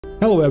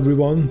Hello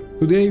everyone,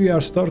 today we are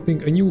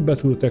starting a new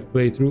Battletech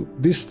playthrough.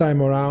 This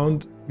time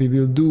around we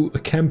will do a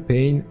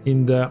campaign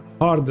in the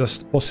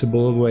hardest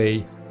possible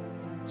way.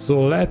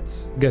 So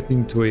let's get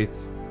into it.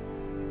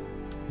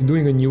 We're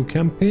doing a new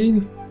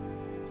campaign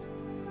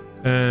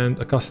and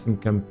a custom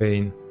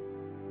campaign.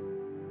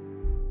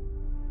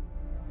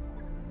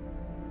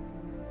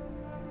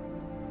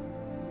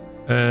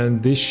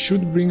 And this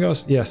should bring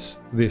us,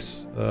 yes,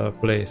 this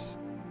place.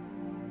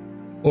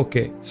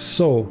 Okay,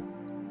 so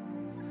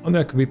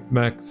unequipped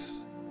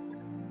mechs,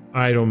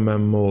 Iron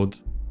Man mode.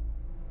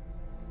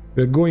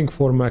 We're going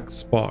for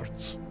mechs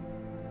parts.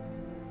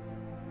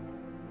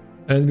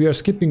 And we are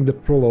skipping the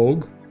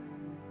prologue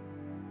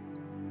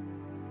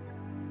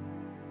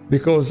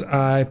because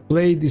I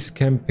played this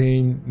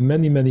campaign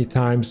many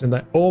times and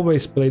I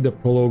always play the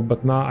prologue,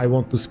 but now I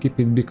want to skip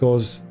it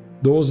because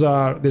there's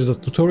a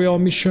tutorial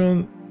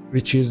mission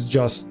which is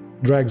just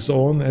drags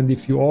on, and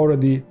if you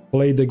already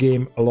play the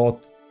game a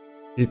lot,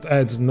 it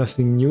adds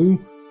nothing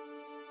new.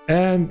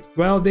 And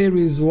well, there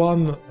is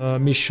one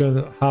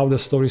mission how the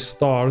story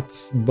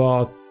starts,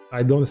 but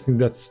I don't think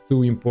that's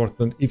too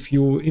important. If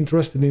you're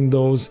interested in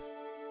those,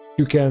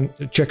 you can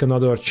check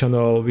another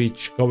channel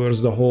which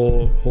covers the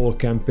whole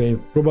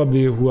campaign,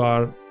 probably who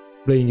are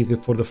playing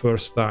it for the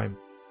first time.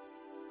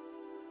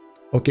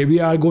 Okay, we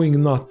are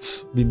going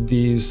nuts with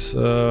these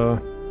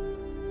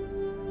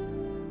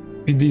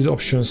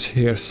options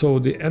here. So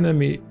the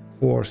enemy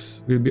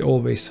force will be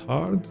always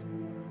hard.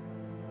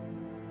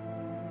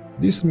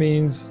 This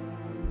means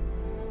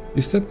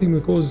this setting will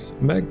cause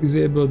mech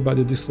disabled by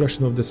the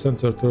destruction of the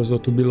center torso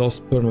to be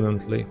lost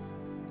permanently.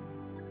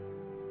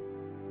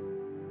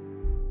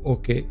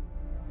 Okay.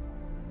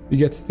 We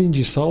get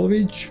stingy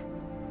salvage,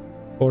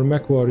 or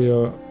mech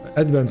warrior,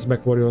 advanced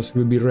mech warriors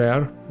will be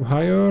rare to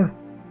hire.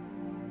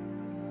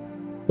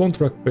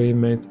 Contract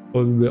payment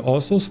will be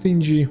also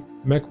stingy.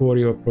 Mech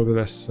warrior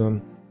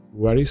progression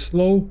very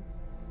slow.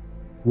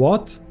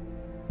 What?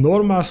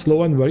 Normal,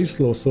 slow and very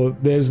slow, so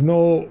there's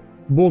no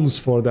bonus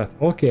for that.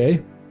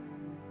 Okay.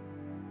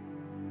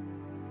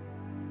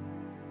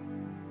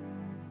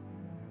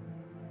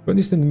 When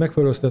instant mech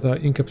warriors that are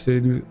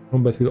incapacitated in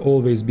combat will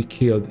always be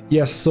killed.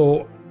 Yes,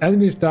 so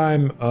every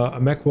time a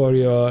mech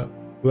warrior,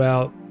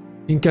 well,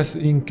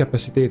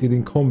 incapacitated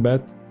in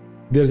combat,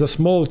 there's a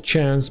small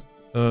chance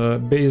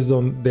based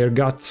on their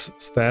guts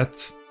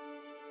stats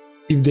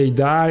if they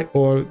die,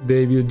 or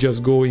they will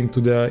just go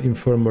into the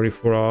infirmary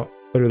for a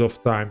period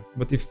of time.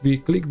 But if we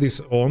click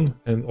this on,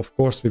 and of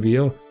course we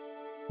will,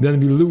 then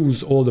we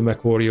lose all the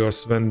mech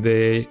warriors when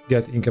they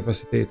get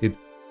incapacitated.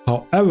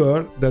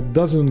 However, that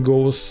doesn't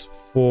go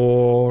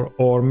for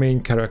our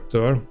main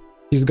character.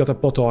 He's got a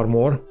plot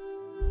armor,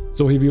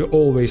 so he will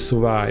always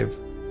survive.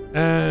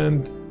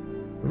 And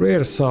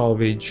rare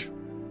salvage.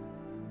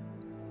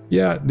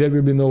 Yeah, there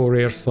will be no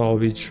rare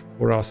salvage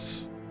for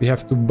us. We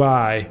have to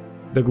buy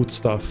the good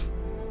stuff.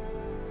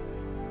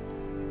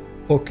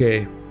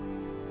 Okay.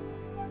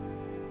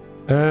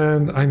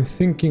 And I'm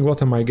thinking,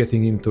 what am I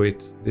getting into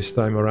it this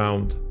time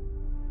around?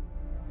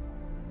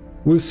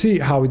 We'll see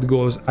how it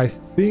goes. I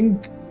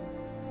think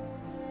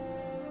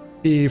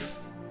if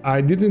I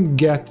didn't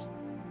get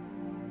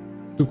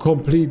to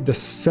complete the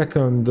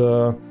second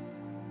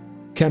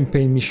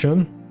campaign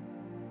mission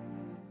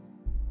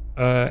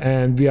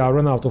and we are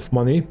run out of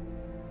money,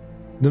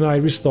 then I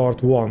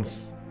restart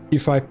once.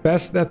 If I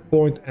pass that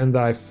point and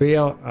I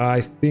fail,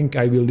 I think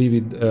I will leave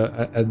it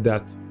at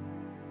that.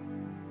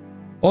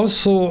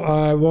 Also,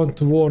 I want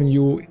to warn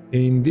you,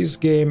 in this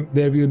game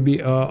there will be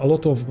a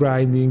lot of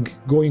grinding,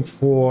 going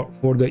for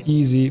the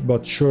easy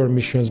but sure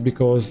missions,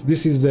 because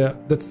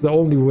that's the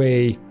only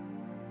way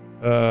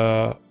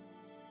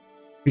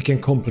we can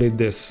complete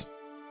this.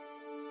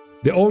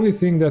 The only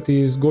thing that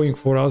is going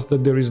for us,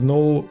 that there is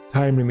no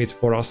time limit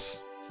for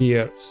us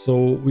here, so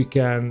we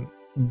can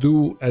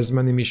do as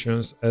many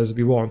missions as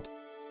we want.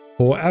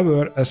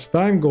 However, as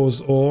time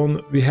goes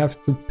on, we have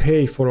to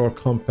pay for our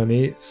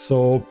company,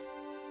 so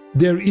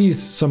there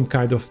is some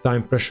kind of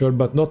time pressure,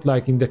 but not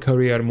like in the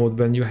career mode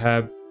when you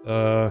have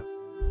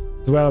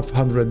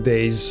 1200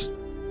 days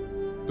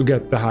to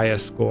get the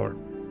highest score.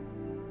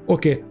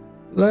 Okay,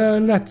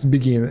 let's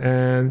begin,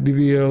 and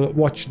we will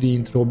watch the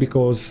intro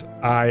because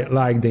I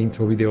like the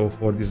intro video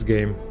for this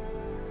game.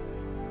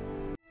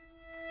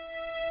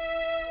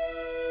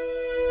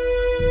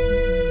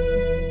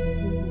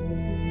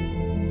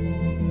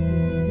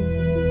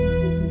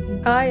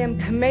 I am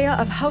Kamea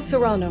of House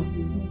Urano,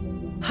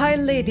 High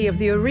Lady of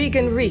the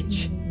Oregon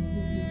Reach,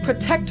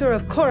 Protector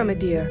of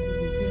Coromadir,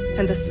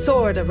 and the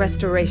Sword of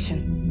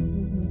Restoration.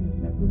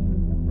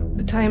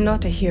 But I am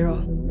not a hero,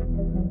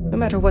 no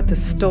matter what the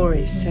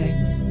stories say.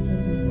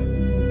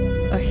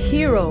 A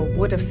hero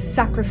would have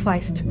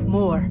sacrificed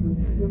more,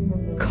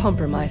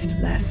 compromised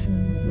less.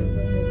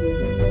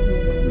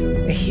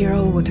 A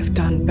hero would have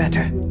done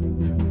better.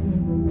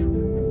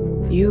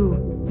 You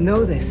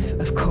know this,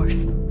 of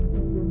course.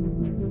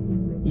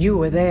 You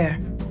were there.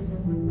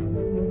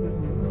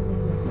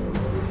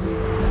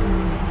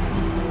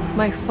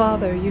 My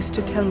father used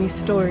to tell me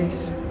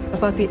stories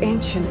about the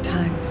ancient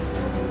times.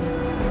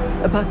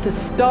 about the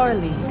Star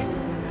League,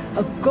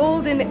 a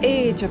golden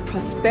age of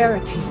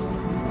prosperity,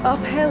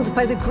 upheld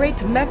by the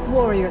great mech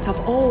warriors of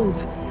old,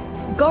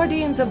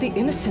 guardians of the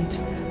innocent,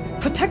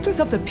 protectors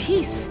of the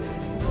peace.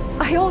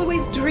 I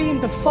always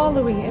dreamed of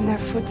following in their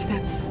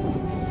footsteps.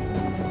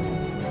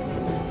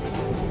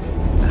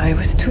 I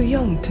was too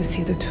young to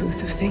see the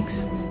truth of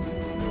things.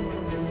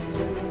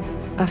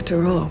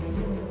 After all,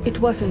 it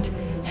wasn't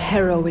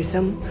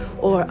heroism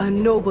or a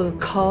noble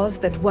cause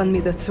that won me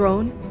the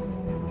throne.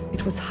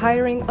 It was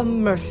hiring a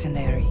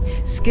mercenary,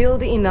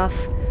 skilled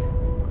enough,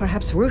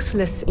 perhaps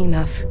ruthless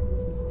enough,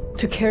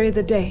 to carry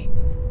the day.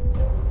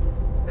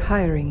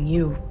 Hiring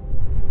you.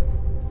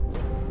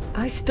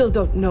 I still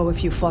don't know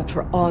if you fought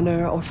for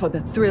honor or for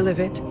the thrill of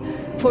it,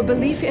 for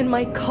belief in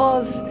my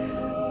cause,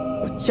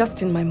 or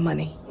just in my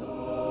money.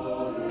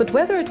 But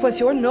whether it was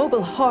your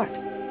noble heart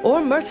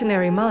or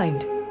mercenary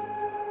mind,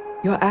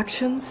 your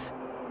actions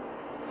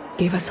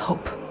gave us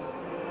hope.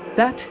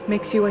 That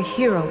makes you a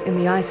hero in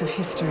the eyes of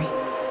history.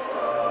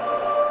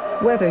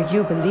 Whether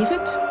you believe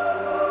it,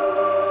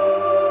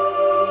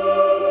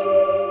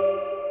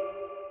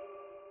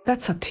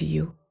 that's up to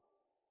you.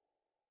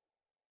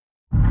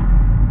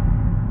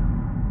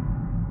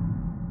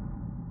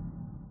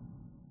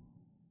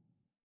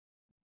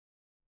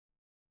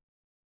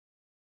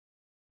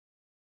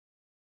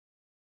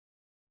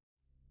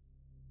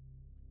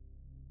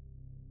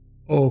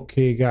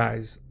 Okay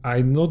guys,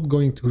 I'm not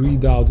going to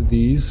read out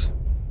these,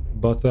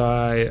 but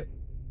I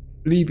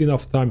leave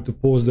enough time to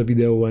pause the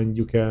video and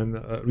you can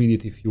read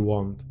it if you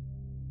want.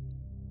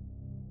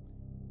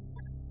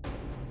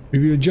 We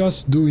will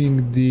just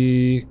doing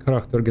the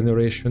character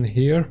generation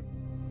here.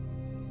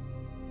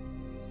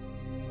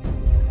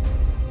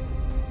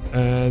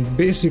 And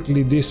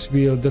basically this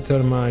will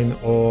determine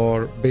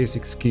our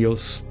basic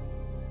skills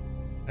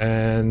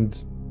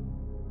and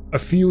a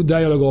few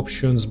dialogue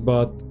options,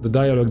 but the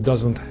dialogue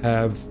doesn't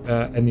have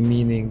any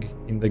meaning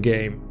in the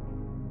game.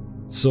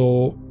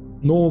 So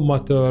no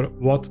matter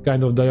what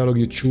kind of dialogue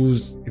you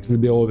choose, it will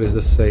be always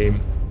the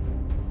same.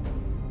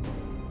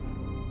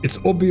 It's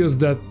obvious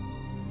that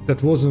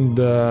that wasn't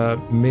the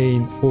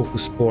main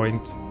focus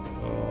point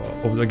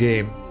of the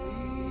game.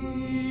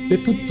 They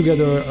put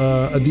together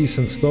a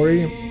decent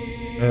story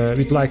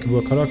with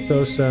likable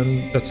characters,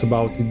 and that's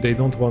about it. They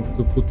don't want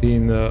to put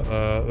in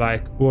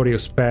like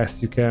Warriors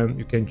Past you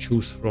can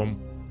choose from.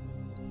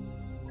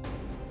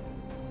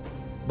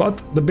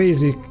 But the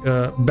basic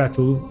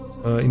battle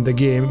in the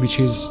game, which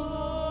is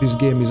this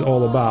game is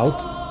all about,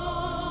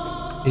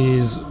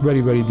 is very,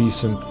 very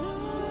decent.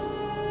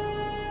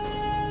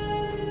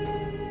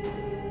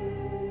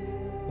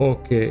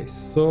 Okay,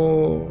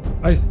 so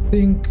I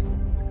think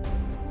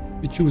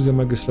we choose the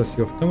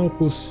Magistracy of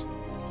Canopus.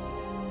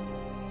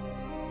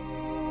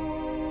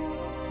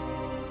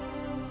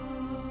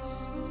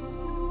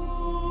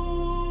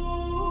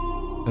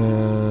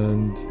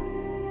 And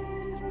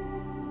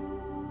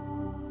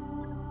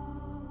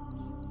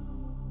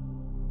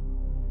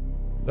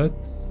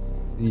let's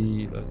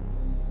see,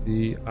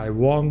 I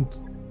want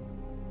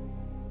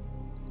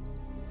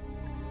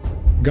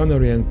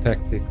gunnery and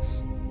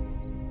tactics.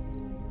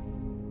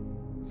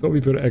 So we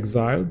were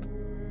exiled.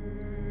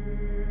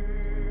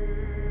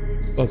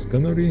 Plus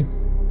gunnery,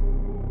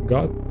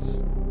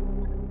 guts,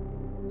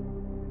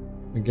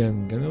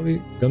 again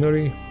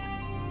gunnery,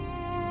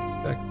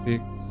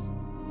 tactics.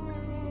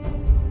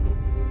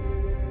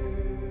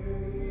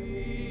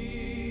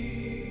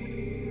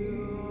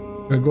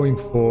 We're going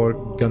for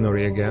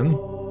gunnery again.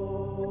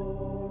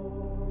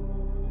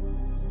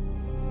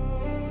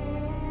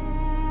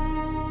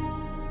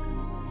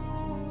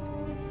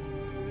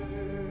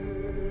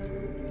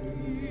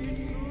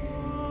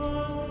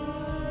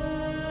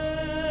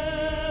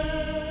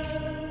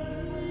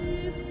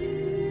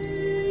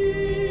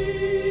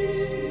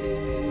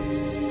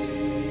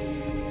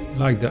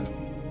 Like that.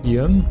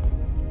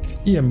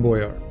 Ian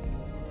Boyer.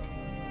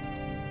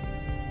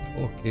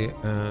 Okay,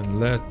 and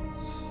let's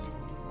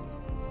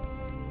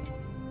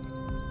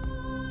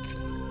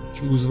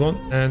choose one.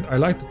 And I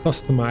like to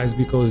customize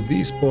because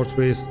these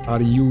portraits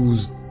are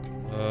used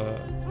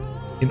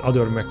in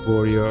other mech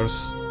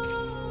warriors.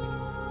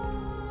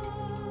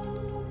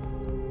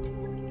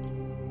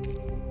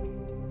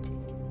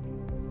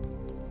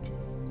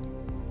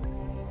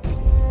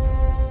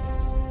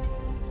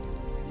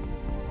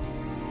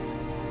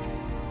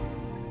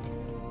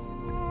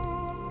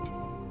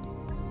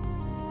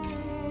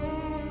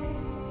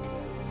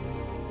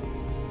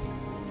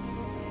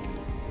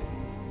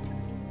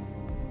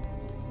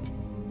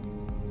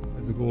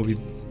 Let's go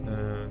with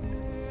the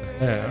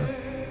hair.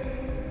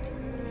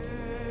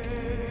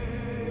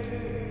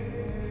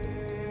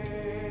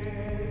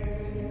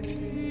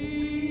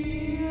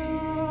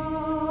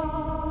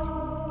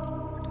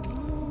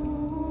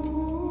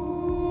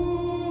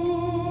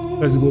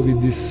 Let's go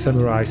with this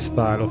samurai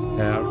style of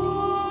hair.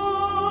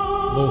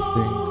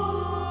 Nothing.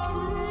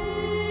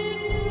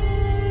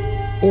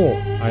 Oh,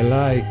 I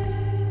like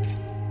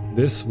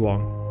this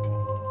one.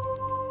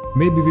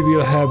 Maybe we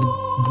will have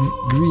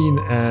green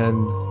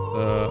and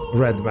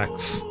red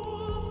mechs.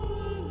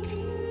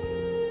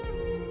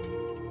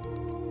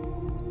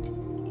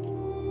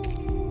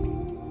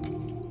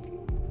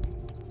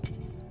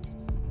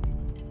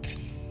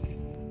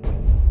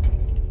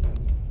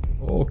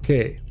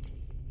 Okay.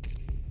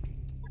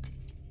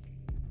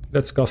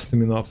 That's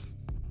custom enough.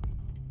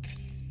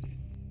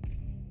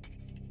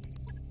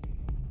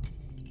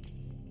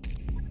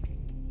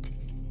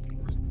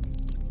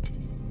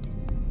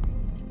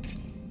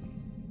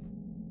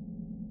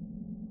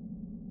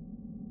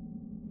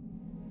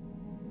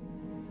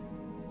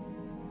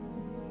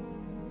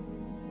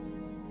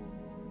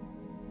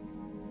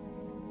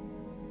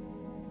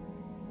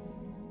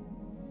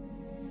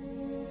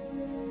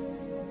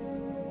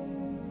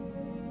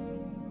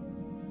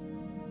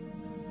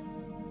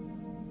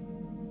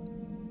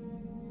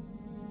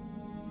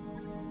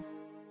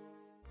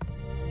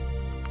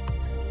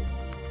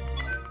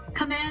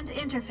 Command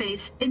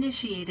interface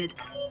initiated.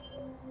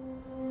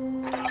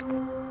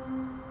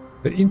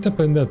 The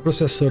independent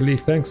processor leak,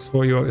 thanks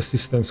for your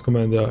assistance,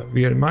 Commander.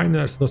 We are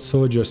miners, not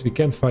soldiers. We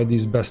can't fight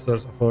these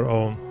bastards of our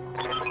own.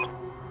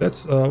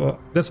 That's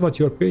what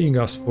you're paying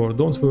us for.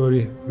 Don't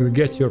worry, we'll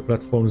get your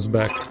platforms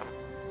back.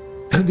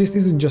 This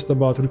isn't just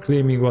about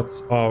reclaiming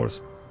what's ours,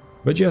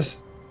 but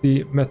just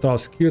the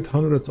metals killed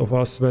hundreds of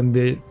us when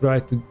they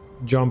tried to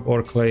jump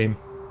our claim.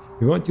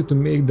 We want you to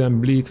make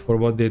them bleed for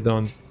what they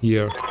done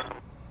here.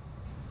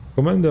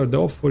 Commander, the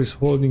OPFOR is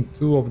holding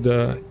two of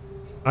the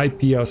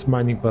IPL's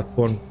mining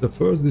platforms. The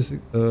first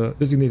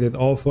designated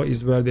Alpha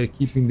is where they're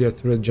keeping their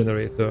turret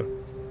generator.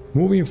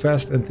 Move in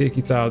fast and take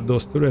it out.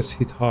 Those turrets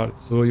hit hard,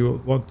 so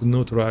you want to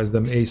neutralize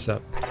them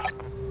ASAP.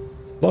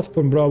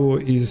 Platform Bravo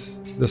is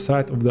the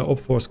site of the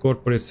OPFOR's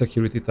corporate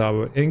security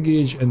tower.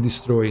 Engage and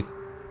destroy it.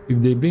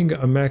 If they bring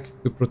a mech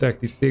to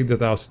protect it, take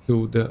that out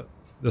too.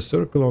 The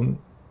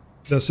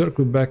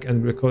circle back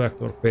and recollect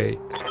or pay.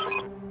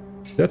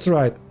 That's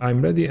right,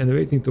 I'm ready and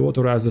waiting to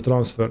authorize the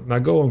transfer. Now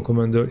go on,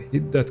 Commander,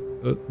 hit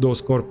those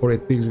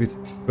corporate pigs with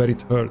where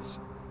it hurts.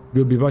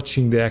 We'll be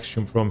watching the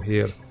action from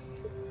here.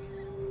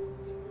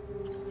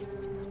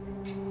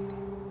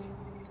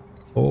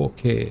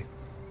 Okay.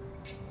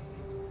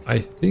 I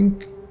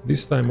think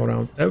this time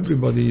around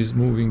everybody is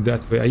moving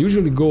that way. I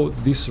usually go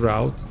this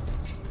route,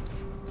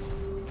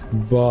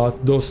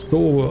 but those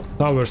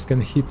towers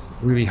can hit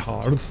really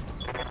hard.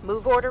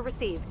 Move order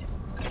received.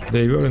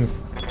 They weren't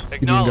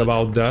kidding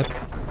about that.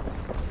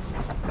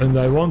 And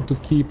I want to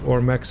keep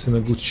our mechs in a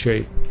good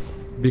shape,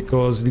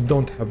 because we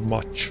don't have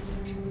much.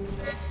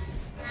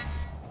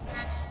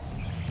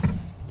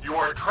 You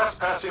are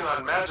trespassing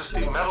on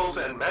Majesty Metals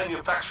and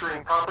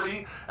manufacturing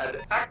property and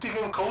acting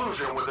in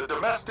collusion with a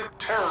domestic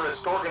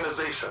terrorist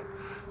organization.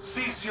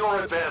 Cease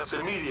your advance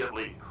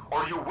immediately,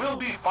 or you will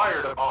be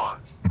fired upon.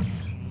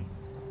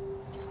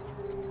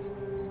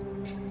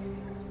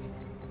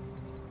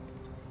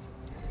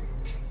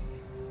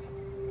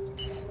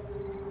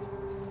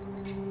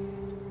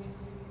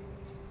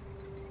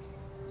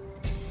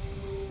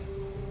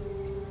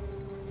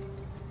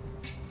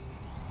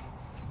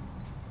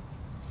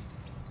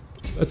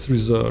 Let's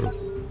reserve.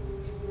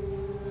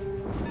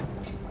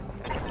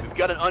 We've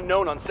got an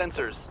unknown on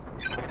sensors.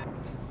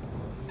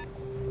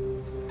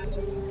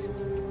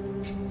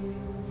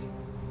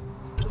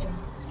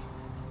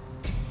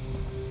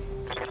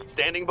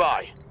 Standing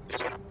by.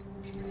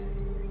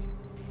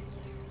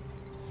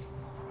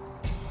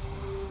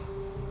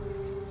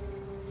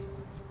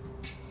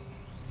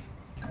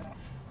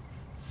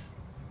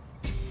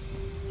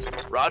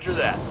 Roger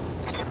that.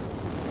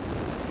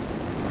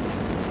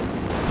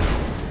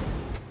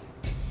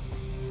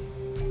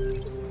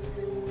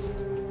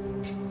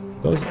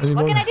 Does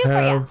anyone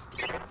have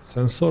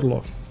sensor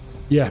lock?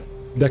 Yeah,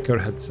 Decker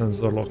had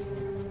sensor lock.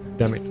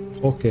 Damn it.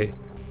 Okay.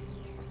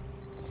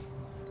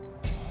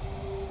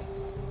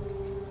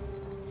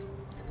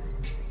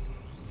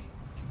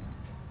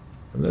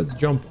 And let's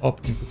jump up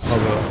into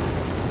cover.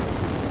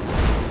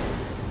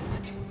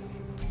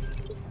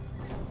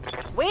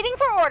 Waiting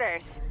for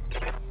orders.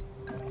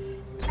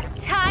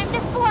 Time to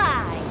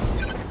fly.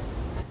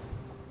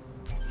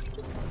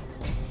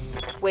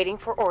 Waiting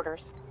for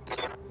orders.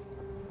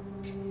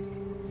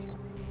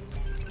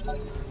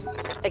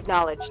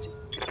 Acknowledged.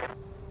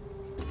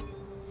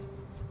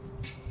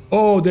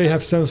 Oh, they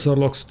have sensor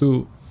locks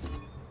too.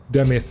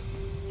 Damn it.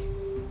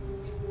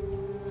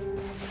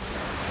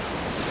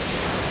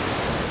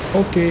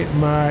 Okay,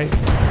 my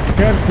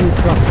carefully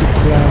crafted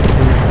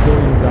plan is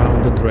going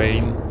down the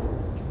drain.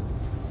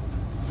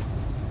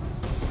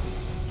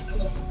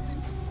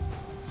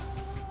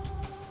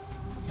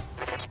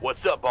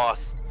 What's up, boss?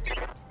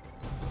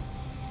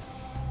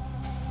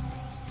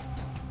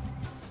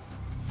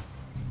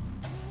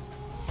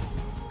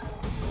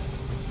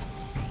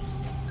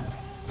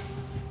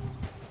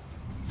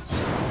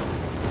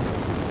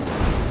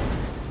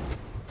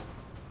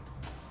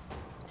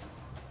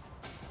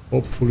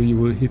 Hopefully you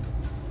will hit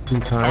 2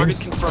 Target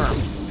times.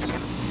 confirmed.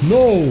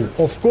 No,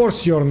 of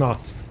course you're not.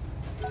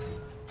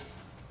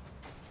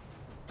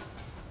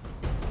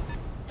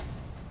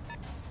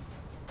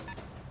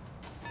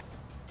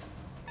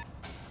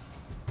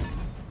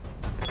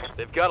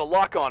 They've got a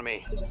lock on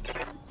me.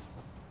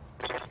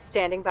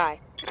 Standing by.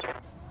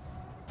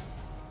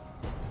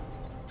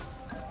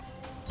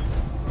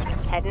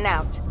 Heading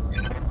out.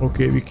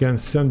 Okay, we can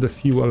send a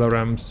few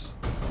alarms.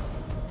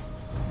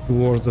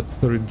 towards the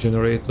turret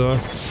generator.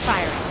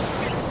 Firing.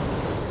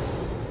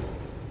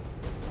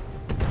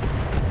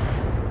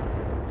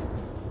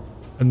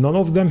 And none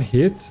of them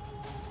hit?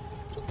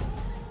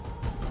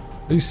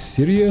 Are you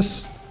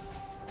serious?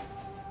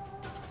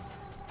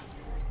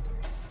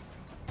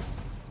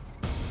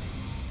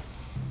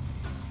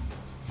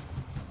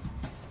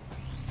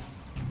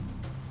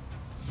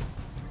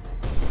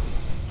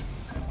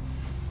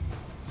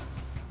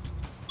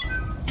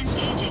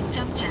 Engaging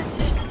jump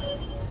jets.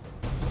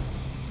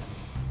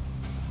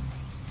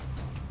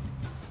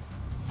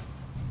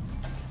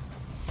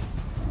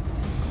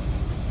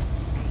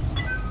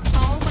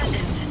 All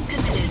weapons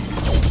committed.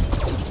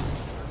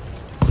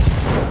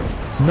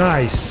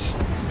 Nice!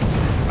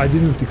 I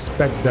didn't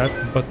expect that,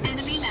 but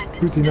it's Enemy mech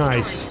pretty destroyed.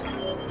 nice.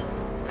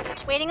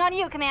 Waiting on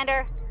you,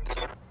 Commander.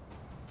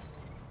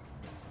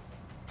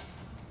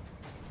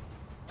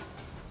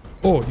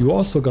 Oh, you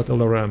also got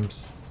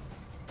LRMs.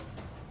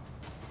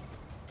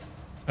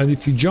 And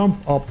if you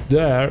jump up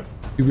there,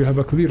 you will have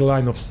a clear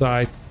line of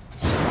sight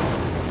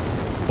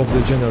of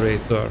the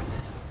generator.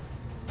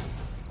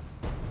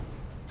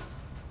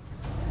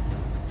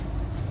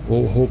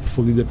 Oh,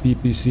 hopefully the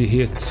PPC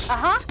hits.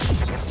 Uh-huh.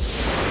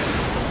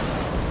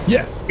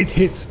 Yeah, it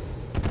hit.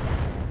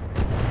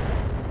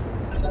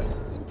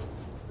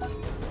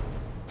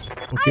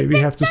 Okay, we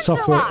have to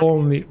suffer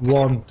only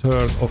one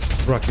turn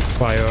of rocket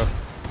fire.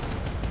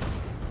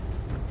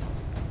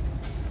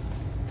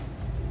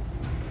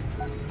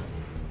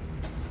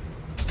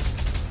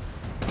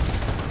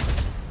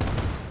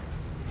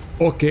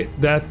 Okay,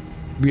 that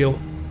will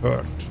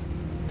hurt.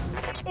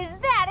 Is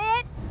that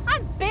it?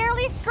 I'm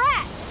barely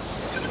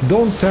scratched.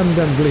 Don't tempt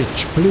them,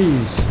 Glitch,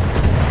 please.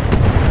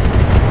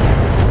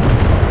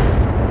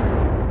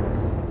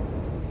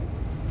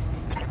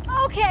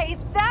 Okay,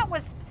 that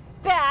was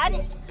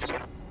bad.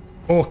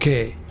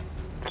 Okay,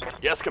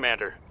 Yes,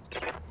 Commander.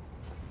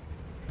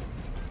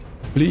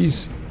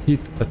 please hit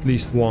at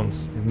least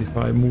once. And if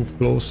I move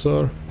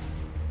closer...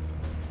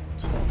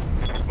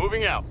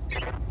 Moving out.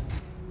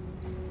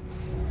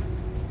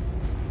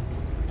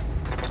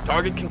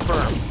 Target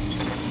confirmed.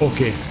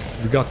 Okay,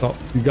 we got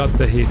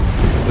the hit.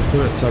 The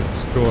turrets are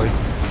destroyed.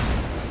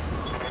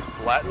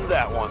 Flatten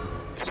that one.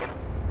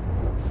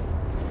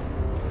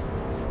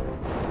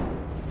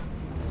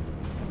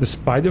 The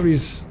spider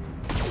is...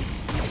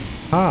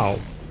 How?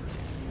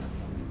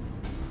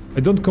 I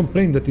don't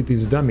complain that it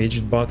is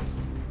damaged, but...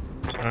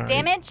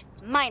 Damage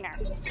minor.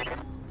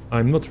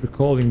 I'm not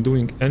recalling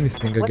doing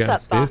anything What's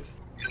against up, it.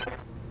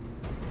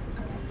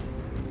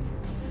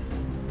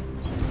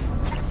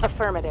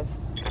 Affirmative.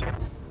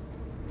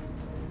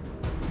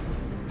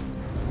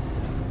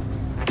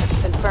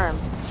 Confirmed.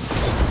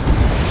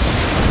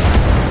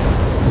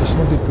 Just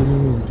wanted to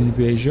remove the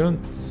evasion,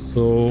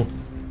 so...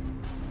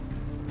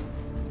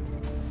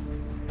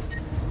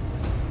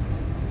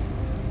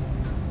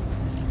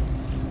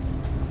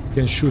 You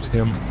can shoot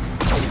him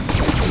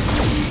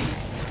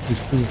with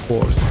full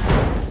force.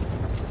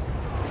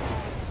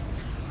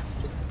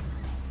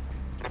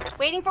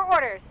 Waiting for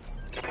orders.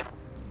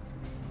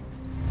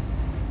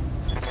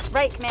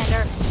 Right,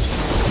 Commander.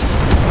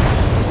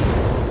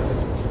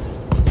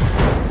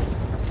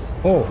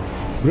 Oh,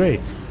 great.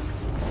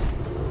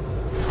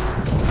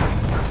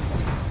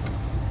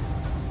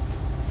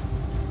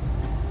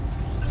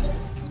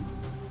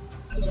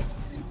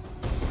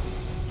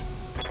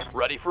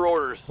 Ready for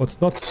orders. What's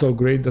not so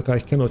great that I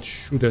cannot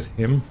shoot at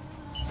him.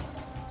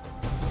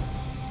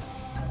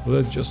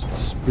 Let's just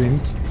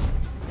sprint.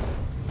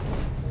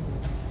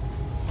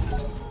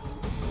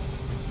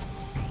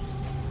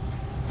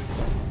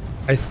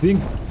 I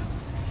think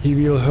he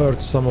will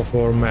hurt some of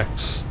our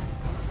mechs.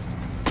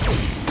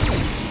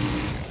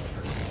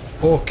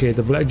 Okay,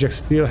 the Blackjack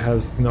still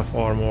has enough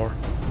armor.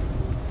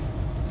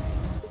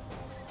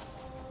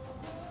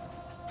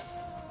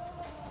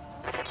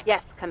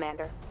 Yes,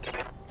 Commander.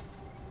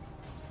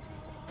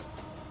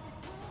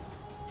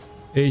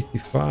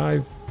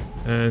 85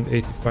 and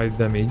 85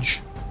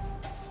 damage.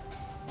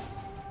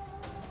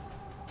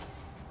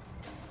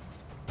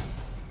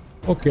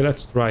 Okay,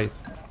 let's try it.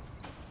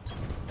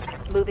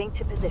 Moving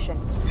to position.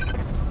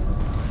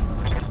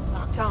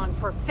 Locked on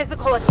for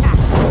physical attack.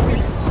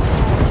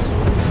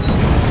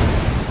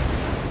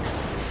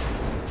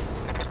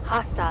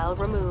 Hostile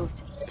removed.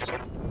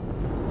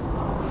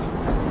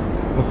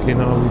 Okay,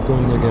 now we're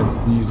going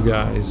against these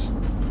guys.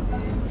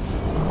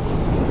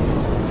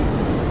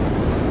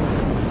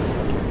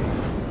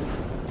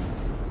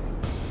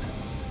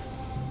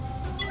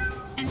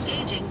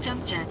 Engaging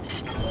jump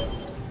jets.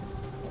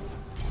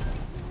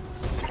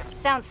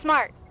 Sounds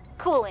smart.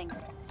 Cooling.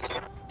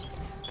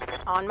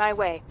 On my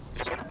way.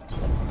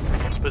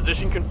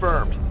 Position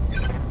confirmed.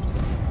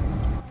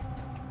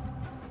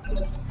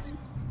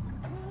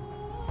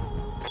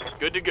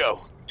 Good to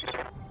go.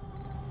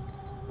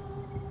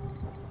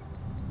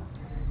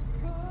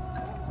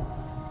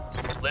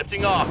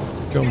 Lifting off.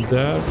 Jump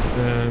there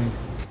and...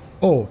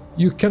 Oh,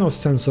 you cannot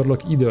sensor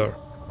lock either.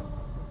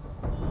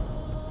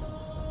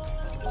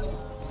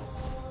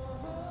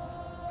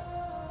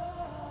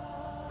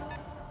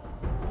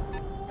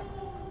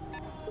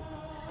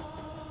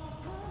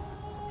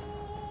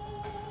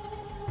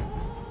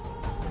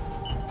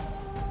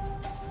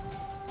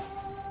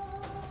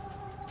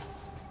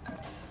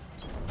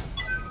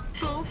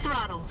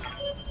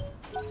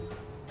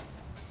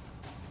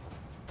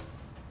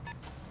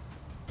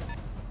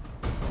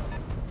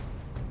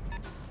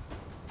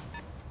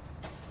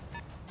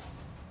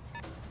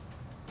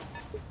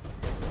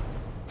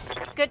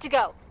 Good to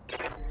go.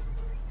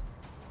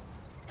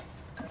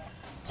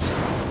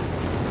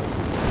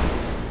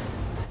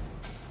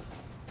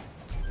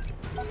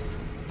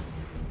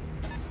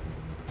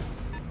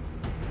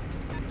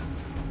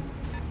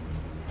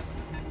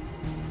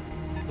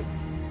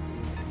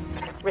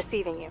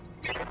 Receiving you.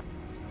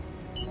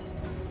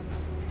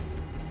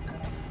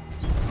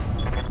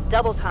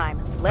 Double time.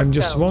 Let's I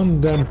just go.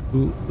 want them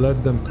to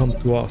let them come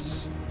to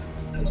us.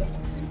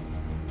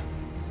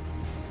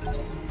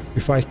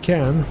 If I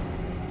can.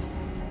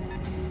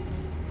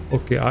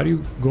 Okay, are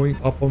you going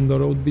up on the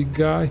road, big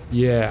guy?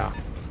 Yeah.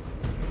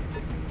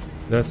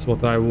 That's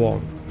what I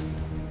want.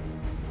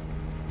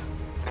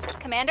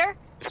 Commander,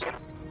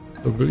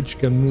 The bridge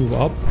can move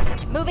up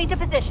moving to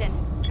position.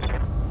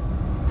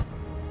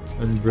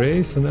 and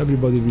brace, and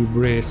everybody will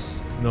brace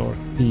in our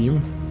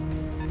team.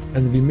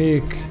 And we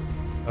make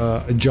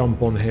a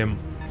jump on him.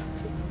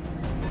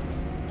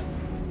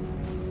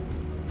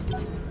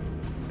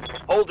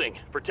 Holding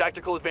for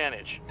tactical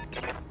advantage.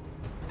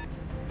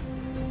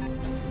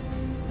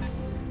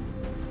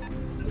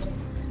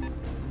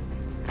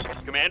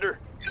 Commander,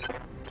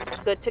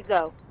 Good to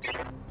go.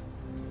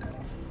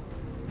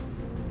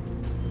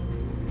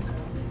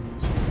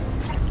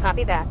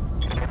 Copy that.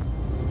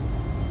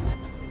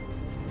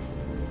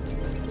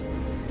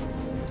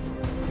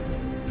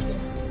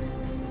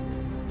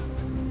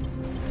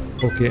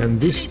 Okay, and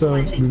this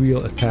turn we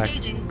will attack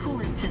Engaging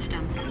cooling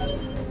system.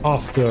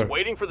 after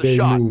Waiting for the they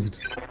shot. moved,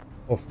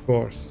 of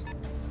course.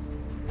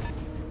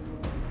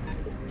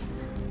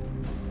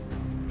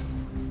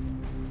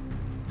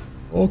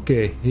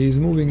 Okay, he's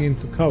moving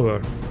into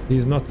cover.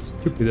 He's not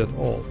stupid at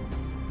all.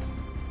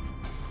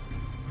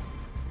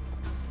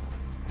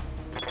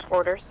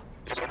 Orders.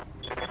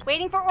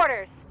 Waiting for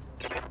orders.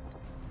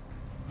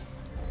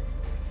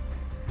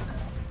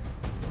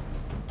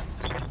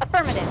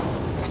 Affirmative.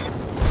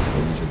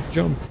 Let me just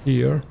jump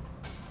here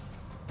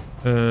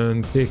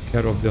and take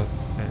care of the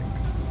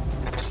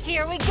tank.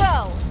 Here we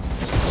go.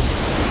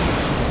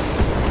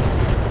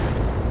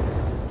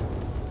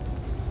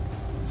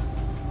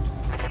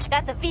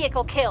 That's a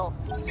vehicle kill.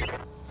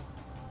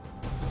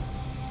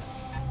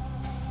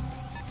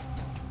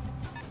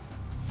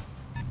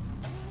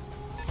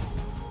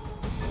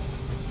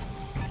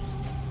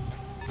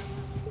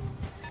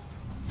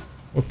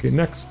 Okay,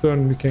 next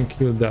turn we can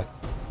kill that.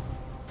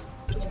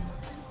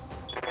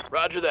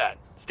 roger that.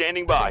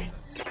 Standing by.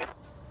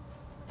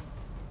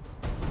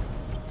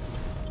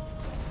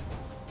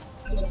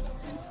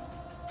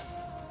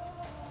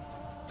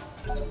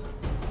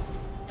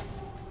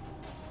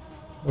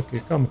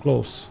 Okay, come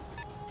close.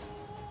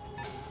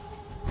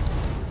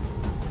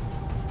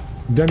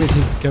 Damn it,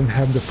 he can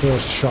have the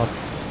first shot.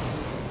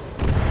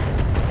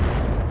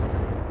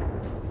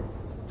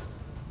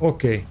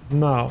 Okay,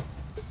 now.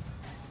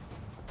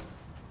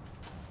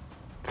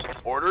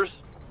 Orders?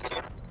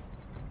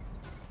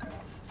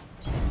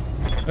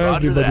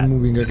 Everybody that.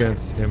 moving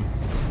against him.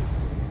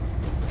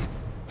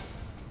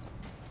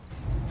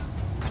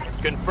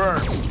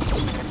 Confirmed.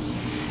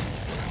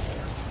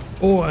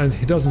 Oh, and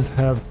he doesn't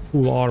have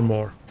full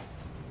armor.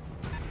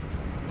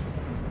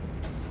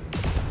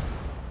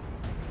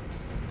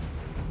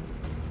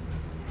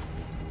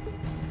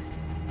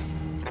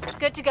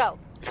 Good to go.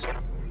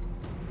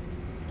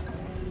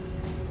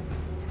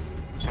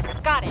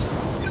 Got it.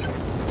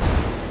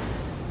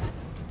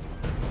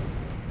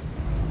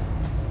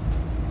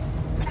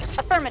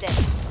 Affirmative.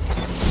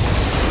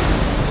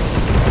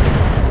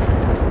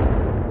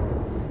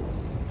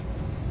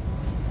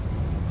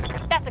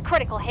 That's a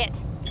critical hit.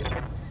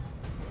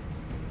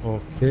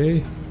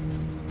 Okay.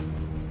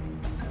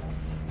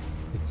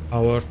 It's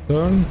our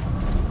turn.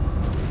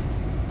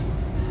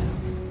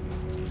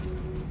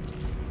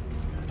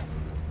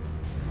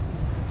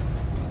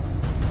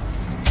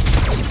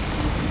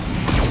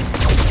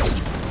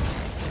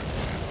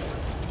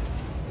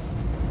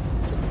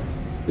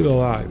 Still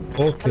alive.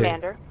 Okay.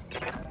 Commander.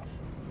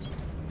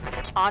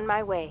 On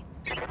my way.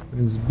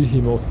 It's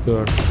Behemoth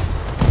turn.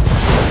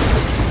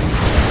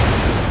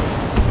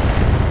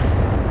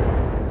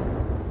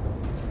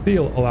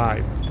 Still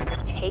alive.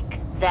 Take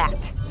that.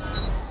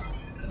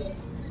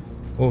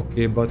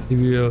 Okay, but he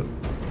will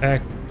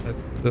act at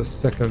the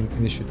second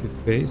initiative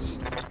phase,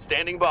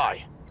 Standing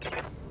by.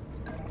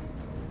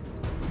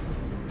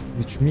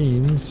 which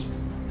means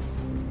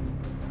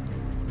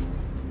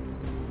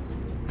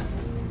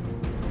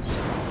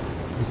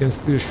we can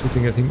still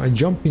shooting at him. I'm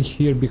jumping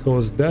here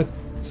because that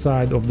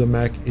side of the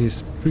mech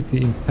is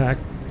pretty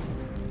intact,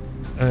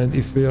 and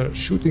if we are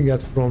shooting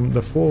at from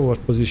the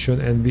forward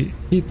position and we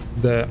hit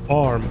the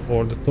arm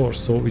or the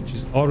torso, which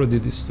is already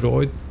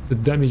destroyed, the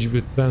damage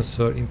will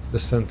transfer into the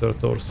center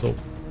torso,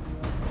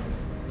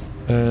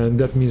 and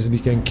that means we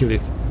can kill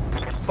it.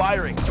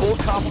 Firing. Full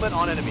complement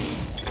on enemy.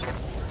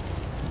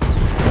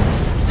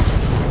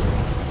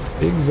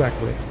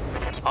 Exactly.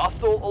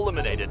 Hostile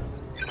eliminated.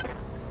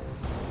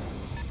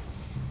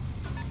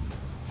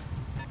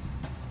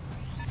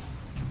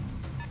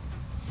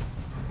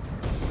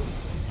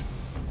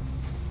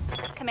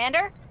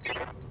 Commander?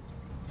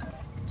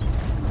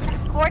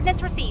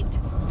 Coordinates received.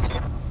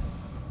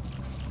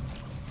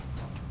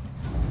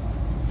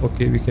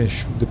 Okay, we can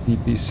shoot the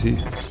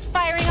PPC.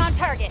 Firing on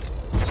target.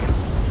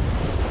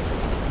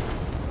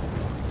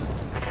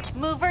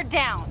 Mover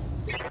down.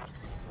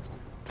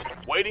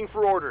 Waiting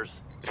for orders.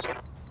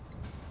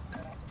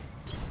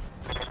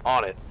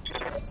 On it.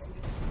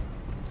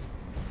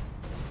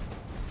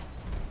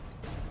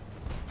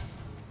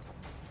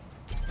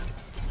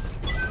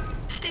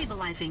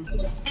 Stabilizing.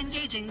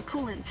 Engaging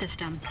coolant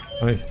system.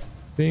 I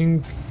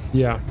think,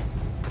 yeah,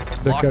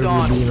 that Locked can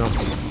on. be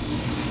enough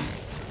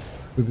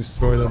to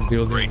destroy that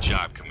building. Great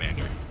job,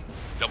 Commander.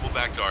 Double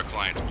back to our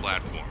client's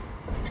platform.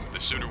 The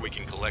sooner we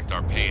can collect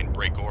our pay and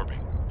break orbit,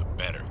 the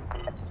better.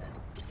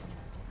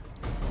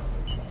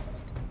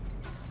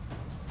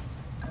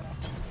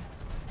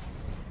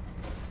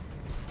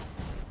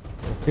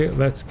 Okay,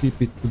 let's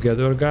keep it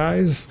together,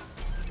 guys.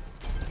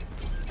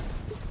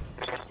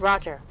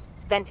 Roger.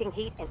 Venting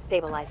heat and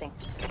stabilizing.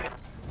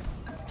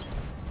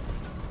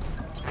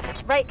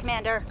 Right,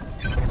 Commander.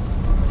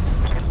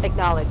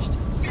 Acknowledged.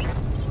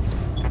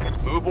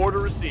 Move order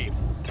received.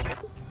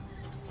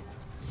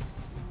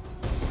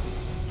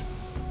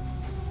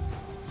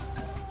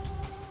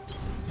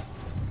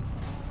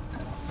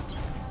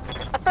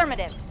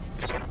 Affirmative.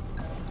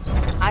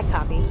 I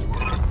copy.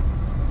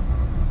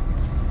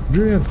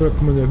 Brilliant work,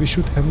 Commander. We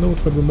should have no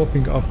trouble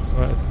mopping up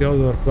the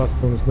other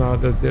platforms now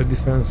that their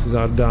defenses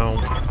are down.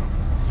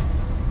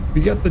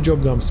 We got the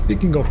job done.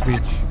 Speaking of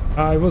which,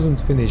 I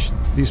wasn't finished.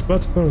 These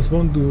platforms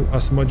won't do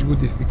us much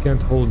good if we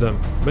can't hold them.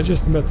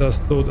 Majesty Metals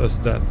told us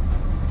that.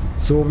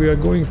 So we are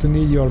going to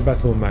need your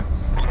battle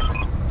mechs.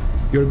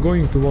 You're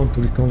going to want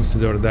to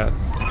reconsider that.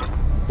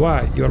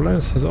 Why? Your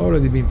lance has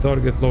already been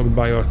target locked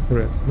by our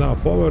turrets. Now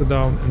power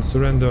down and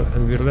surrender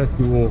and we'll let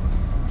you walk.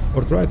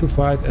 Or try to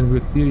fight and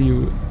we'll tear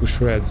you to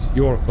shreds.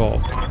 Your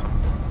call.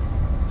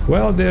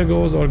 Well, there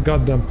goes our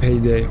goddamn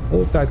payday.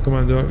 Hold tight,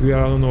 Commander. We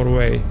are on our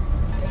way.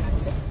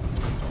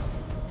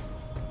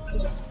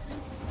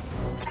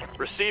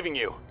 Receiving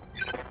you.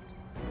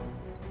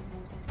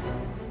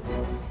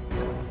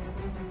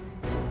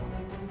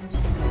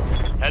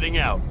 Heading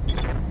out.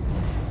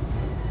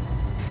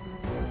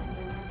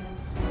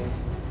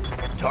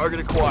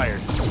 Target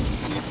acquired.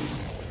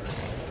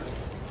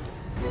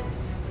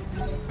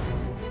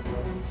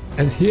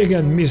 And he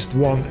again missed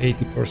one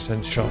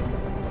 80% shot.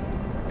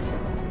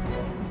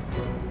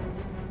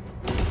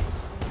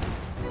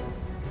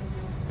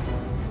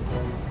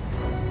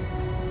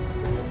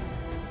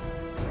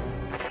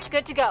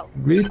 Good to go.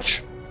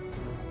 Glitch.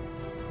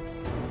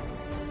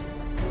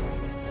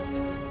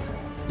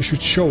 You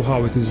should show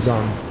how it is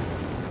done.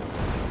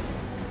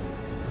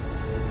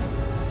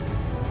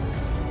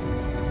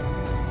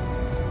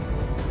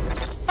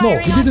 No,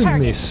 he didn't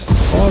miss.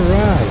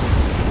 Alright.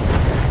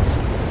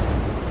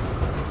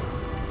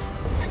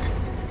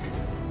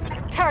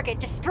 Target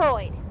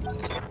destroyed.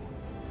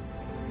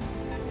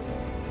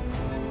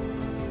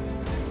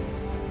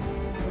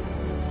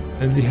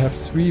 And we have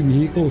 3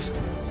 vehicles to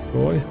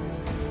destroy.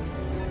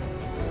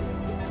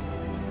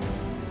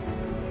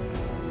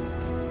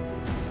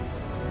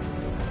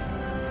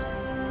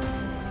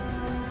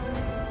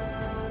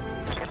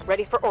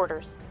 Ready for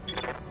orders.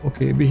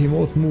 Okay,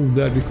 Behemoth moved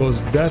there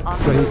because that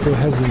vehicle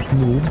hasn't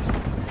moved.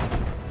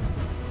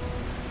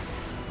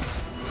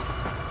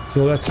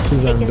 So let's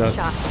prevent Taking that.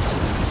 shot.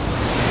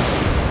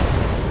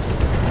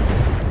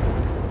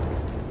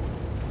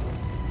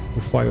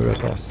 To fire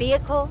at us.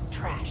 Vehicle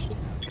trashed.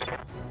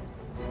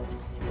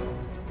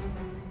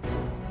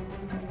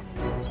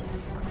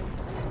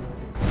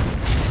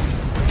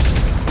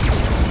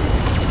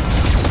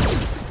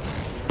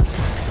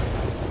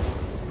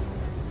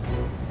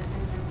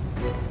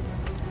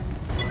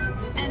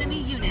 Enemy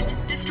unit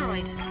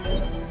destroyed.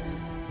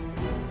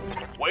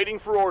 Waiting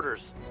for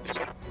orders.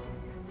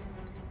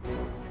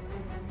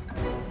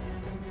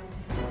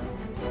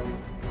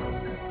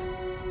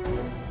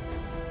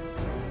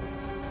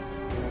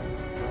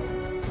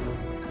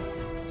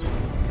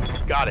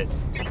 Got it.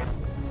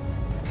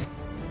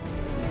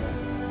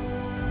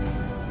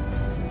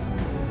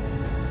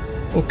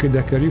 Okay,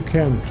 Decker, you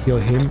can kill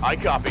him I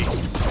copy.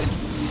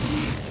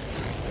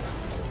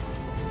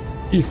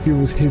 if you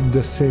would hit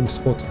the same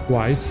spot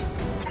twice.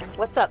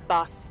 What's up,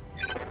 boss?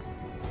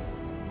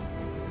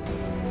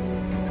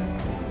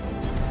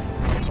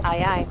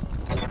 Aye, aye.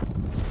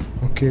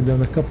 Okay,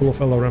 then a couple of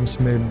LRMs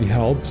maybe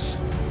helps.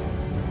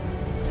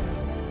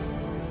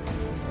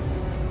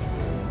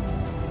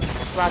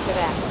 Roger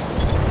that.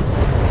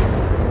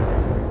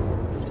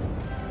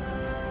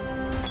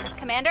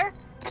 Commander?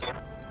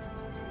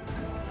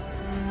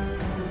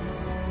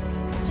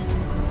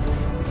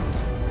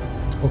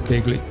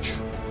 Okay, glitch.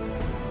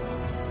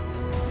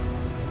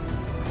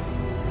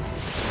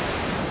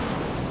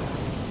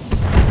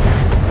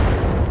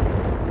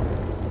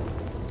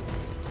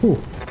 Whew,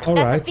 That's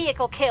alright. a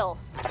vehicle kill.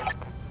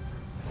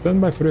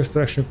 Stand by for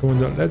extraction,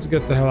 Commander. Let's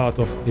get the hell out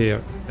of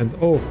here. And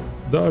oh,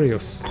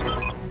 Darius.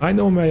 I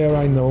know, Mayor,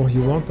 I know.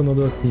 You want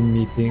another team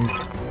meeting.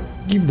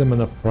 Give them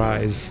a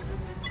prize.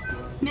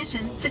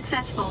 Mission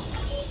successful.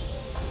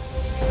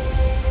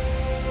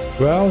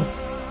 Well,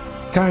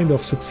 kind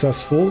of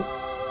successful.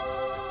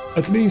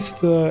 At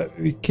least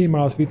we came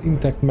out with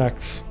intact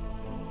mechs.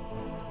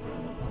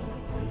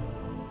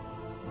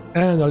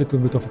 And a little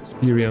bit of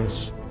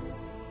experience.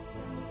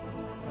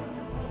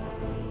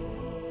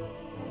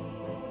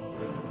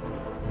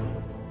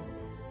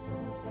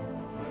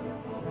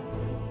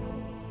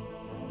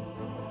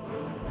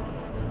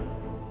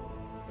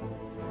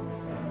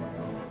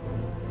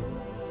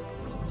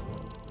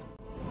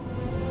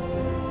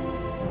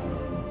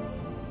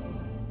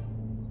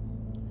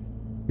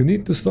 You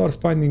need to start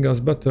finding us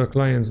better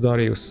clients,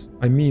 Darius.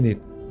 I mean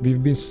it.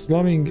 We've been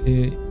slumming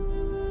it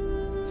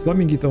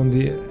on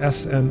the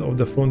S end of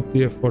the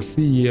frontier for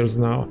 3 years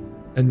now,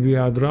 and we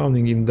are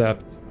drowning in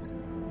debt.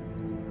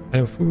 I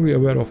am fully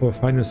aware of our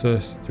financial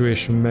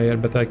situation, Mayor,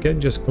 but I can't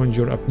just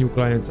conjure up new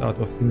clients out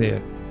of thin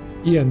air.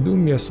 Ian, do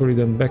me a solid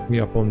and back me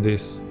up on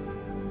this.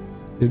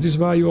 Is this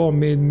why you all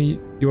made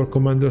me your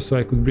commander so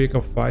I could break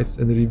up fights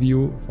and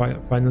review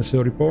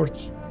financial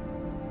reports?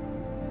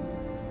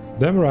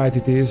 Damn right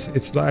it is.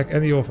 It's like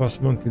any of us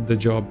wanted the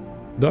job.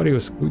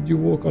 Darius, could you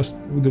walk us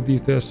through the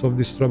details of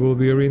this trouble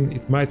we're in?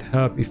 It might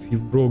help if you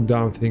broke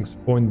down things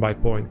point by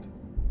point.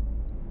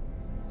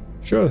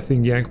 Sure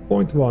thing, Yank.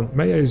 Point 1.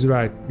 Mayor is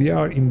right. We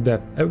are in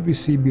debt. Every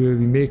sea bill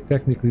we make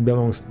technically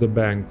belongs to the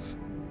banks.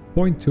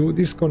 Point 2.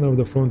 This corner of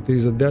the frontier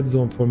is a dead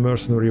zone for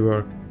mercenary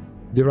work.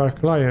 There are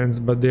clients,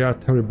 but they are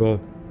terrible.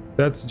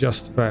 That's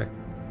just fact.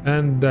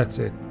 And that's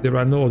it. There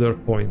are no other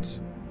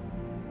points.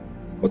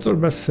 What's our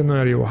best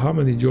scenario? How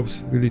many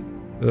jobs will it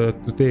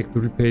to take to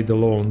repay the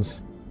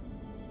loans?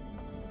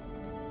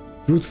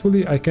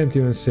 Truthfully, I can't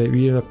even say.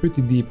 We're in a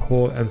pretty deep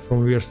hole, and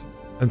from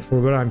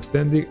where I'm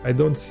standing, I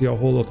don't see a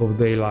whole lot of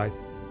daylight.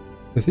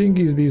 The thing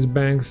is, these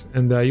banks,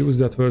 and I use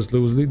that word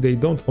loosely, they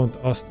don't want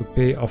us to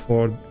pay off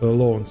our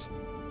loans.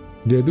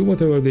 They do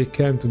whatever they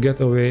can to get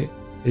away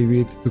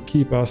with to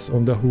keep us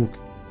on the hook.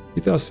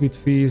 Hit us with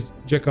fees,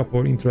 jack up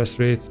our interest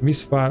rates,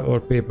 misfile our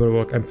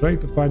paperwork. I'm trying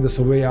to find us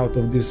a way out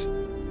of this,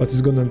 but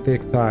it's gonna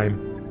take time.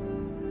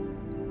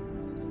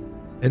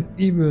 And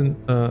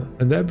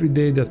every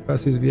day that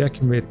passes we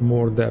accumulate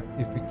more debt.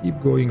 If we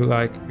keep going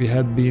like we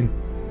had been,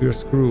 we're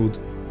screwed.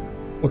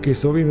 Okay,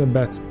 so we're in a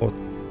bad spot.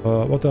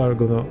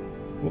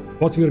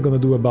 What we're gonna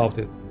do about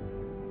it?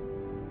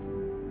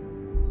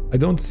 I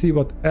don't see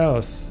what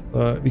else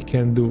we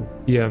can do,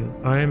 Ian.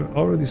 I'm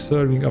already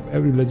serving up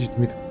every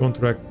legitimate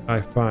contract I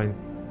find.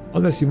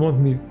 Unless you want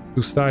me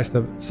to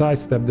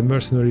sidestep the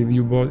mercenary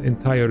review board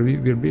entirely,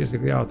 we're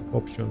basically out of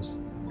options.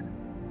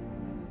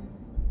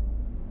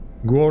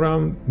 Go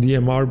around the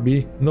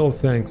MRB? No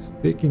thanks.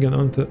 Taking an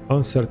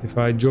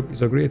uncertified job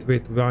is a great way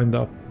to wind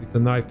up with a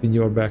knife in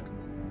your back.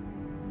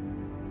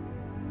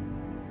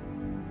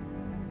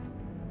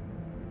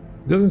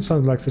 Doesn't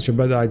sound like such a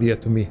bad idea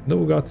to me.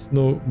 No guts,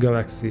 no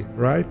galaxy,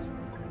 right?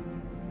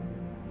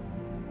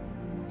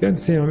 Can't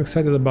say I'm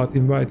excited about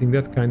inviting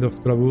that kind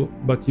of trouble,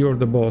 but you're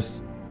the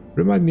boss.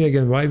 Remind me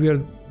again why we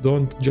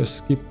don't just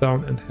skip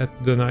town and head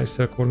to the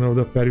nicer corner of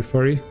the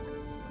periphery?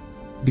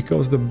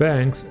 Because the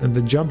banks and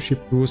the jump ship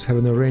crews have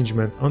an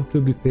arrangement.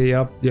 Until we pay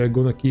up, they are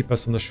gonna keep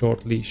us on a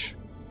short leash.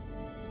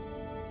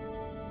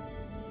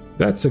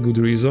 That's a good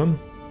reason.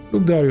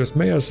 Look, Darius,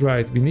 Mayor's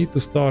right. We need to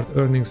start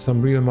earning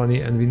some real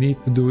money, and we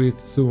need to do it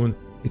soon.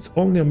 It's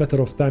only a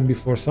matter of time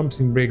before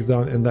something breaks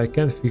down, and I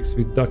can't fix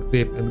with duct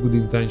tape and good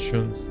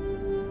intentions.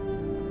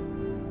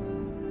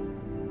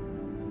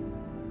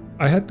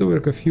 I had to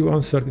work a few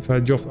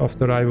uncertified jobs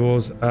after I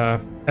was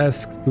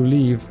asked to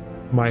leave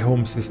my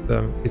home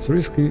system. It's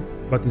risky,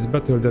 but it's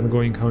better than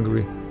going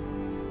hungry.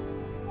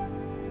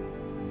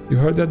 You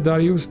heard that,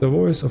 Darius? The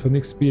voice of an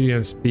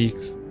experience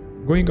speaks.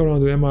 Going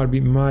around the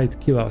MRB might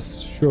kill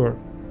us, sure.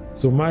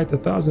 So might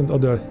 1,000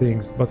 other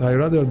things, but I'd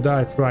rather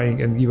die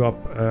trying and give up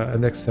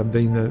and accept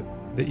the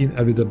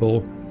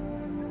inevitable.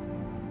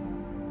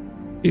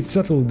 It's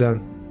settled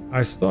then.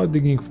 I start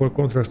digging for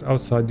contracts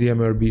outside the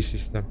MRB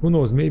system. Who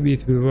knows, maybe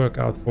it will work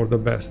out for the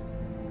best.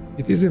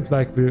 It isn't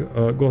like we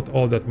got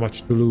all that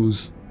much to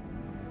lose.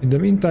 In the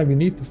meantime, we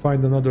need to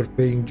find another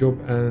paying job,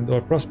 and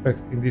our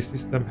prospects in this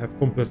system have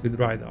completely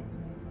dried up.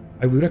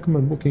 I would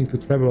recommend booking to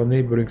travel a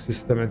neighboring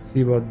system and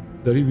see what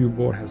the review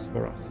board has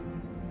for us.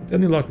 With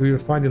any luck, we will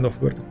find enough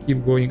work to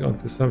keep going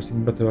until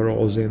something better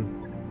rolls in.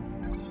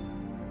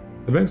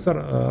 The banks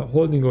are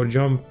holding our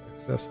jump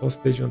access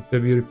hostage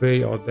until we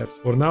repay our debts.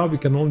 For now, we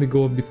can only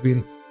go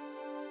between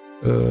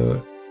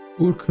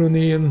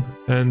Urkronin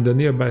and the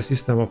nearby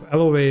system of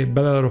LOA,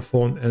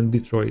 Bellerophon and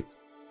Detroit.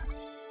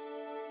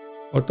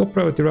 Our top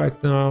priority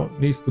right now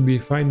needs to be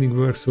finding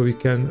work so we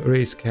can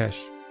raise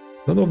cash.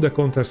 None of the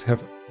contracts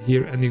have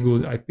here any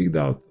good. I picked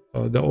out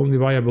the only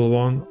viable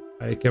one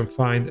I can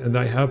find, and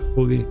it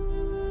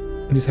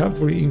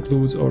helpfully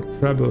includes our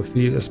travel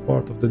fees as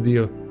part of the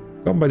deal.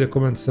 Come by the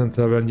command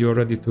center when you're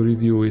ready to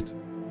review it.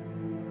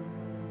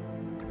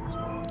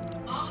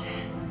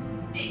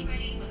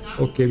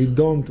 Okay, we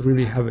don't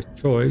really have a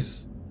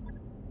choice.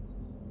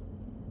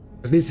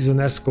 At least it's an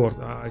escort.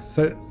 I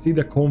see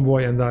the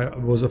convoy and I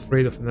was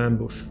afraid of an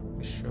ambush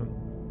mission.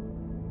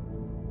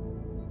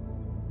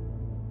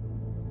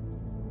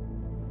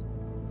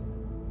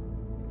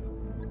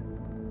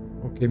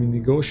 Okay, we're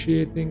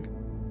negotiating.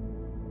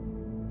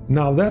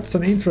 Now that's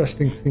an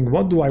interesting thing.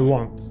 What do I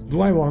want?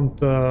 Do I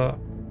want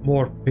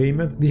more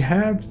payment? We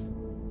have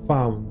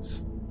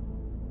founds,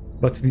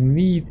 but we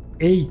need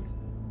 8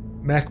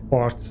 mech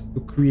parts to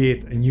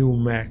create a new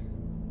mech.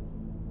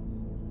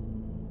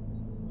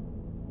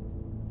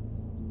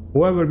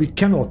 However, we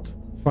cannot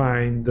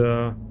find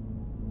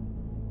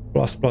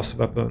plus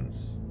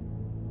weapons.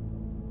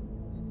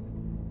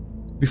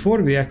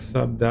 Before we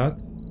accept that,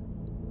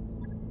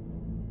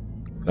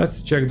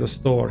 let's check the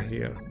store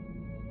here.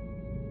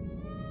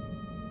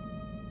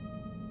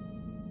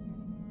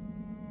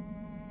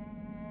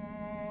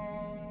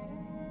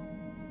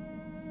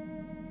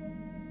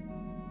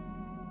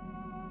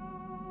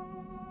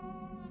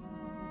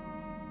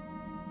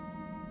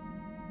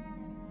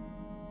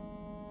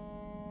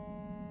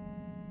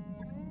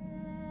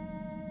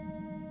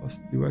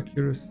 Positive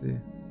accuracy,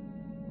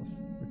 plus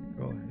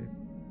critical hit.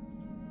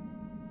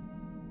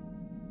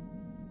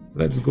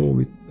 Let's go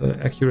with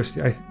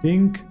accuracy. I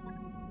think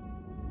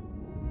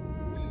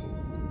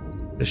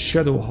the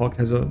Shadowhawk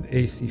has an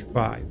AC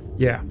 5.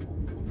 Yeah.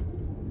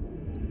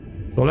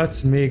 So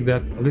let's make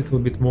that a little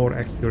bit more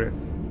accurate.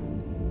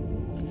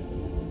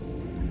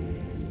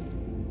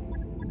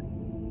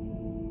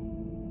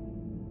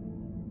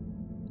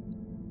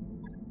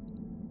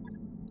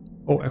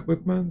 Oh,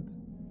 equipment,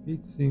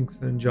 heat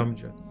sinks and jump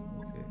jets.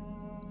 Okay.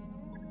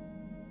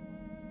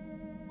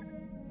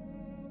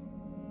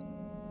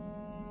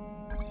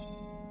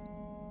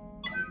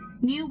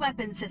 New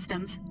weapon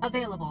systems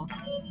available.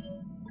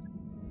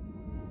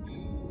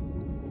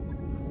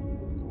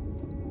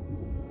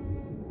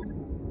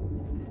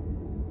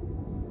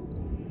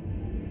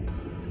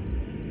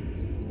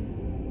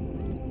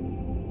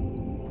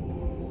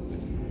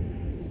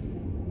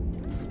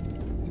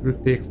 It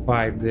will take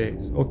 5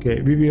 days. Okay,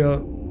 we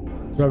will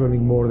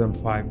traveling more than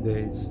 5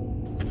 days.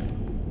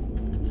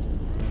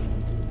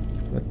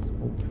 Let's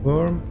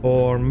confirm,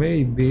 or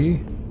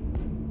maybe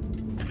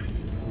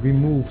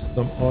remove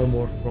some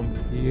armor from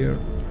here.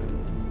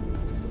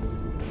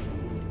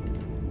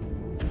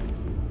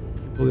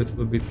 A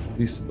little bit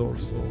this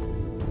torso.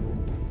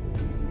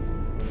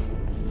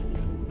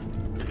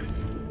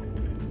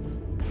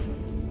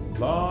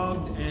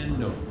 Logged and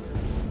noted.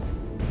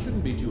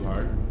 Shouldn't be too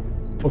hard.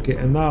 Okay,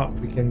 and now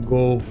we can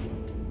go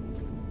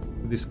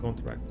to this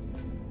contract.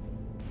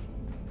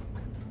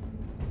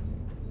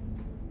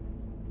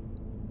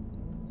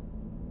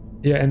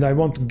 Yeah, and I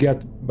want to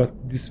get, but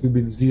this will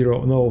be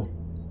 0. No,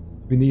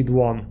 we need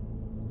 1.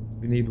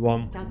 We need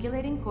 1.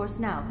 Calculating course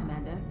now,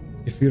 Commander.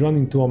 If we run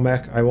into a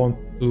mech, I want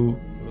to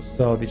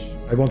salvage.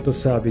 I want to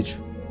salvage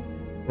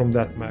from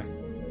that mech.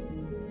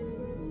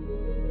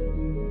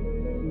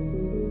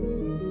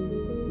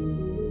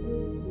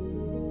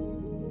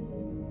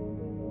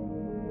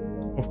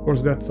 Of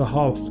course, that's a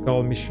half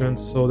skull mission,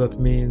 so that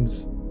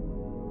means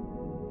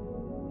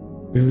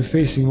we'll be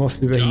facing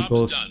mostly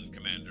vehicles. Job done,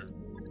 Commander.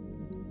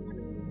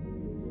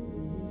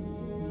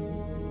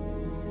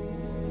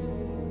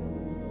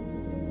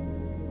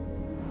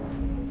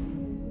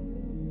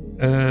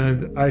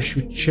 And I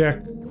should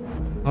check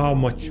how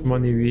much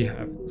money we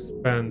have to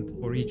spend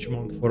for each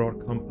month for our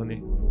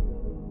company.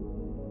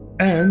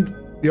 And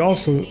we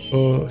also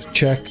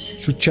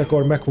should check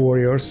our mech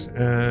warriors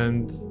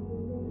and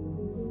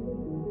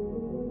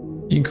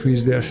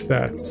increase their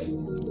stats.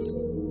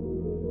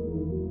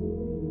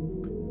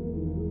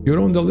 You're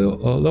on the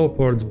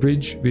Leopard's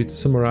Bridge with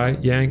Samurai,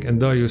 Yang and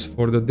Darius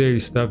for the daily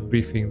staff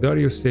briefing.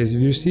 Darius says,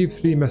 "We received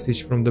 3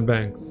 messages from the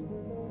banks.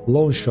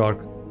 Loan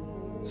Shark,"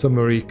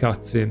 summary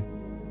cutscene.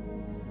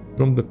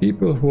 "From the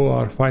people who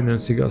are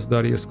financing us,"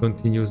 Darius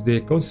continues, "they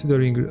are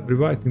considering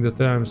rewriting the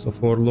terms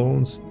of our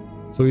loans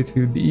so it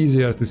will be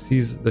easier to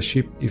seize the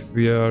ship if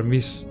we are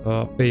miss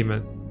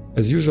payment.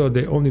 As usual,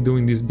 they're only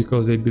doing this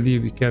because they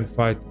believe we can't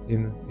fight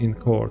in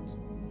court.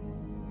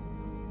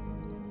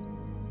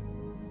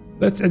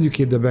 Let's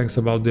educate the banks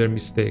about their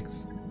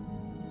mistakes."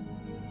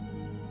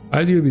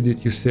 "I'll deal with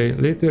it," you say.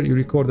 Later, you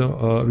record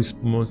a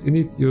response. In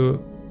it, you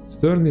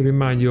sternly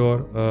remind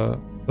your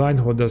line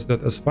holders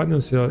that as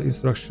financial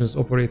instructions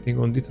operating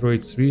on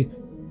Detroit 3,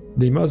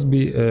 they must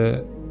be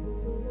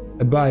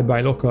abide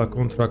by local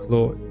contract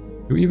law.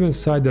 You even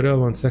cite the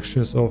relevant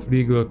sections of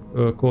legal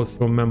code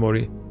from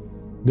memory.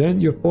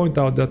 Then you point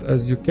out that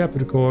as you kept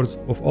records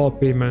of all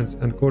payments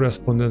and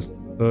correspondence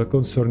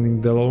concerning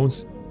the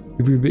loans,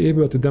 you will be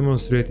able to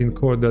demonstrate in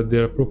court that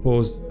their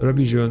proposed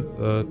revision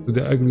to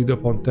the agreed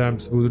upon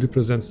terms would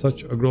represent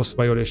such a gross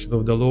violation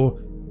of the law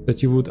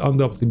that you would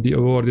undoubtedly be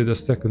awarded a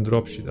second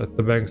dropship at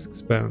the bank's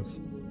expense.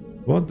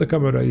 Once the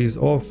camera is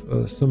off,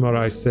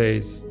 Summary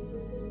says,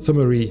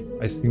 Summary,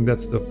 I think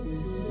that's the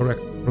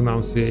correct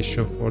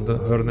pronunciation for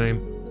her name.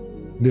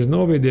 "There's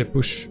no way they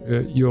push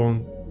you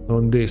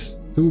on this.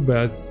 Too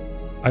bad.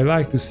 I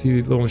like to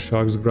see loan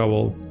sharks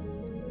growl."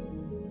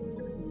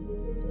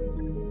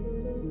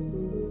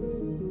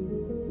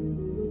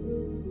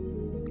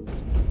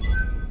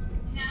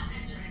 Now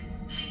entering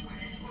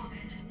synchronous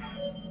orbit.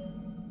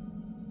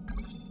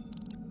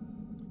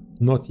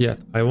 Not yet.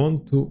 I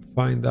want to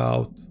find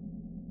out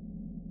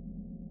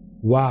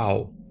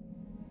Wow.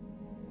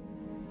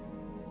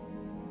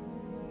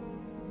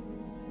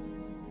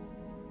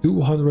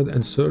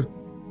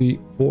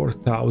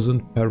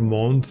 $234,000 per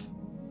month.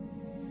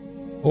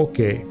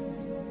 Okay.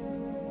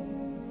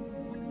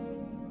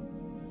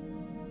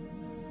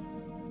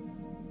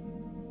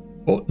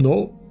 Oh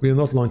no, we are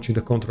not launching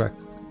the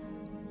contract.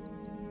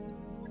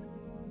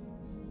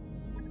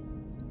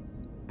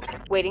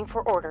 Waiting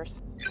for orders.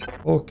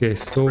 Okay,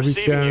 so we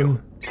Receiving can...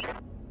 you.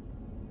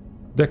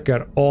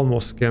 Decker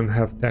almost can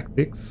have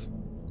tactics.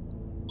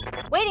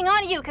 Waiting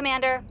on you,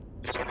 Commander.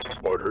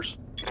 Orders.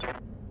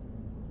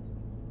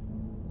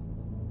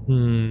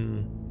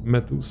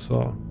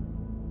 Medusa.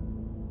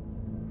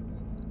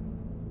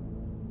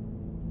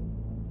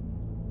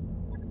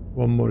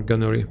 One more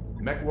gunnery.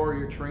 Mech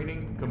warrior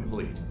training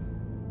complete.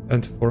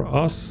 And for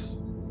us,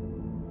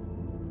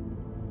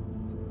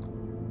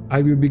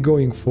 I will be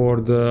going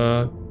for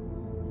the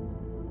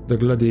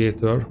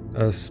gladiator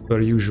as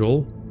per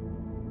usual.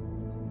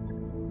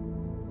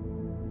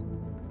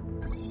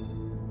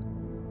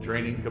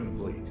 Training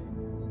complete.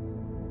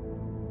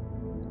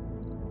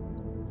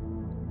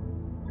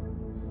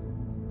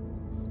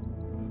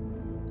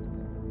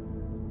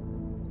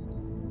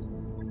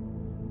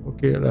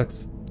 Okay,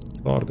 let's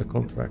start the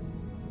contract.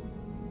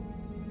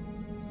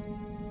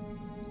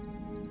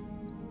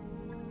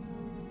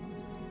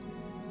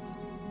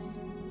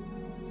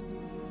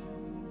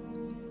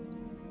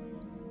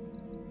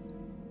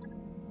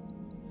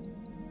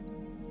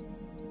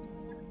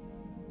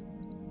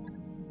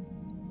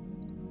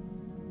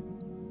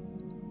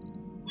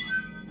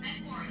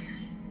 Mech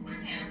warriors,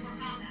 prepare for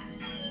combat.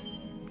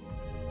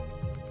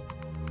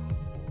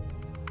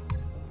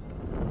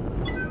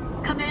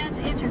 Command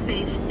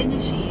interface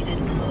initiated.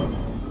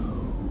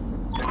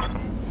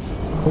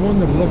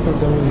 Commander, local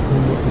downwind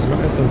combo is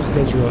right on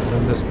schedule,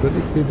 and as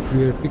predicted,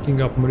 we are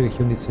picking up Marine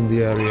units in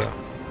the area.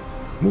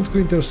 Move to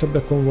intercept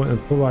the convoy and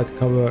provide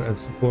cover and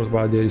support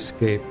while they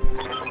escape.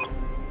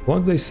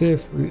 Once they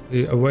safely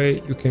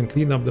away, you can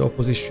clean up the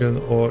opposition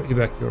or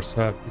evac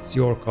yourself. It's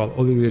your call.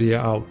 Olivia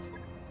out.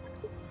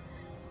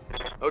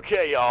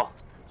 Okay, y'all.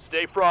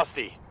 Stay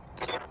frosty.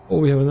 Oh,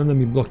 we have an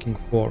enemy blocking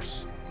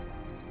force.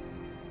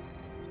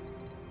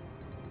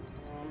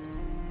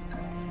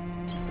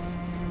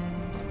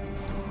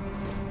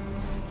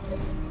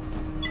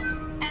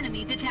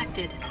 Enemy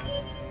detected.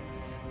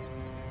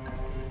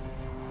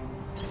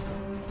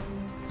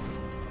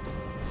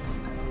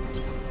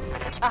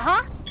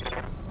 Uh-huh.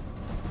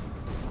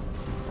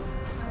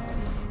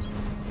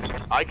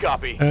 I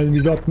copy. And we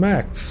got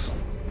mechs.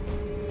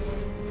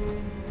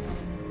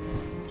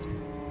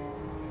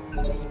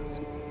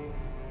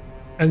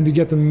 And we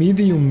get a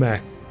medium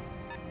mech.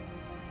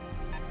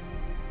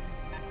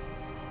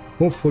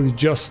 Hopefully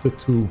just the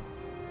two.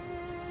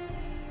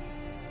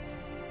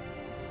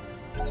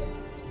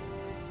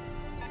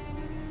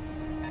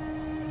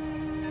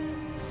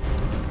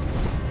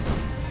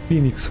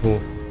 Phoenix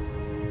Hope.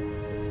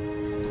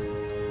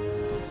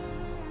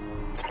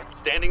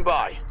 Standing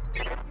by.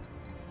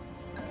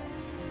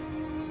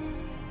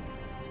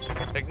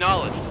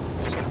 Acknowledged.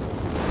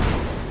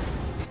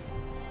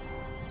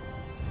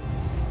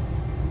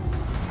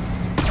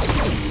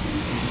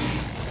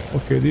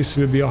 Okay, this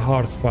will be a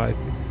hard fight.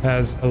 It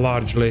has a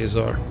large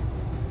laser.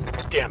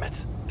 Damn it.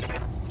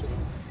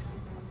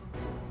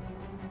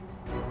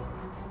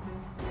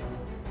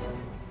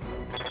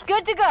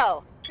 Good to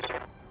go.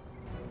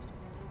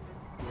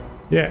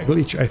 Yeah,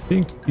 Glitch, I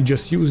think you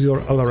just use your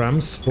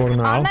alarms for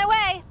now. On my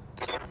way.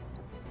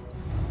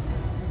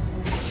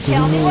 To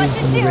Tell me what remove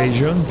to do.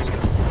 invasion.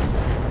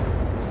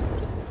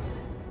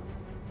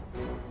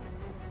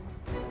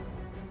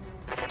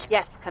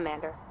 Yes,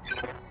 Commander.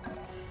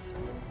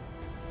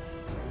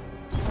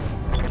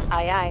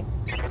 Aye, aye.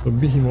 So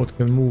Behemoth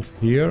can move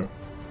here.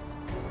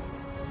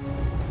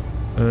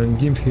 And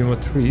give him a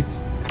treat.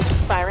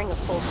 Firing a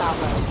full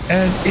salvo.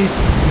 And it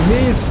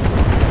missed!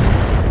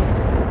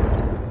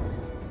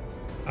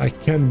 I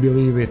can't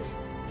believe it.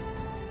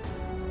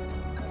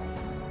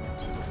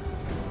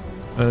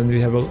 And we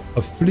have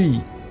a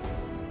flea.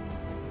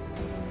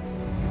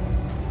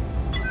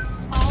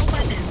 All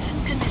weapons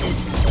committed.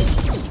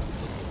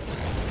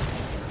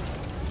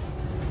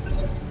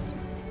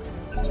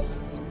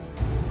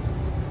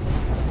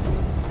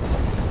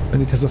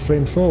 And it has a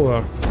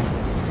flamethrower.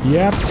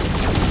 Yep.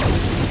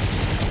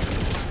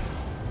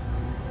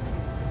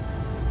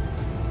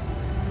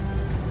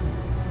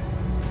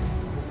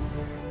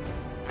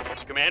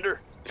 Commander?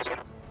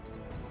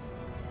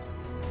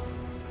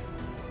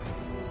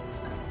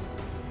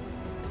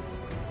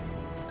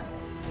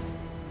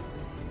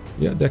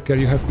 Yeah, Decker,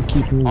 you have to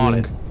keep On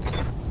moving. it.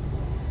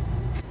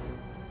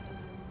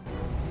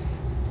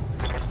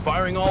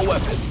 Firing all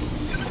weapons.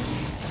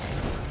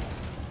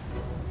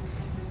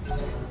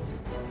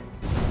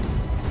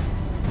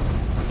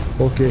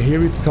 Okay,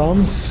 here it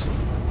comes.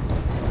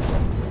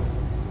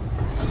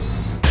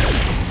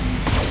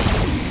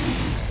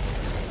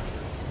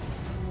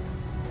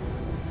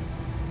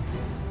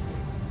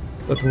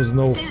 That was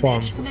no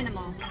fun. Damage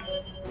minimal.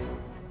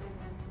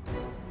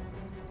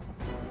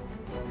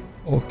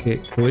 Okay,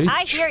 glitch.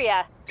 I hear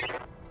ya.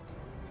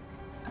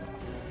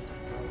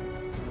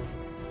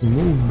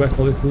 Move back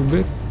a little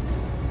bit.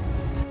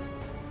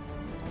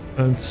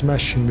 And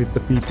smash him with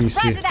the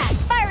PPC. Roger that.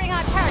 Firing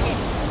on target.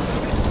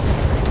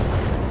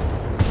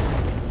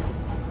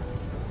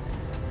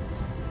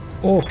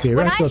 Okay,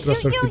 When I reactor shoot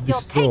thruster you, you'll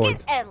destroyed. take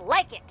it and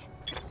like it.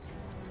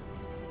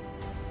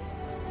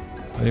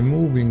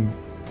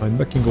 I'm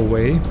backing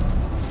away.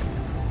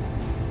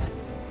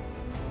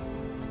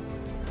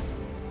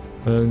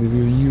 And we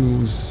will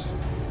use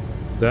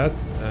that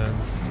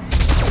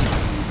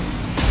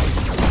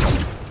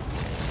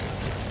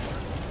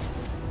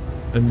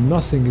and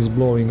nothing is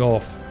blowing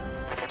off.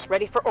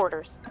 Ready for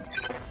orders.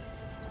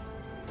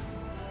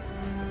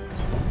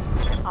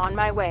 On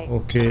my way.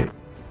 Okay,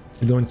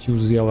 we don't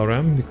use the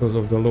LRM because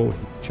of the low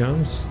hit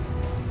chance.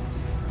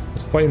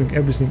 But firing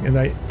everything, and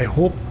I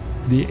hope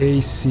the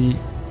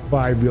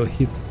AC-5 will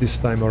hit this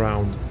time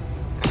around.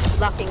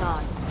 Locking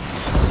on.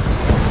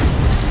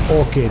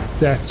 Okay,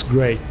 that's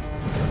great.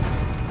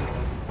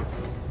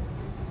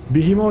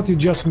 Behemoth, you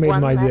just made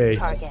One my less day.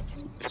 target.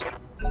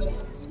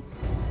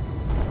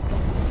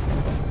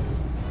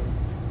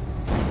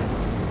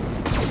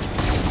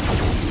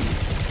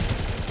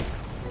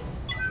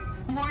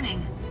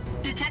 Warning.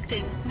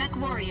 Detecting mech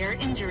warrior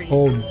injuries.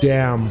 Oh,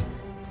 damn.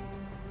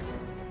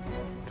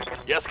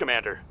 Yes,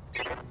 Commander.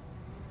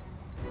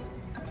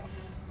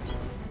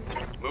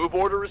 Move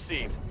order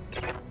received.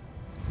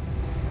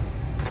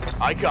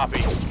 I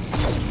copy.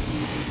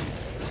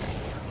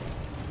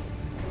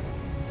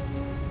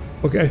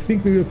 Okay, I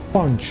think we will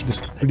punch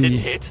this Didn't pretty...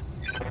 hit.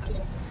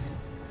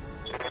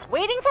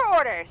 Waiting for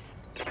orders.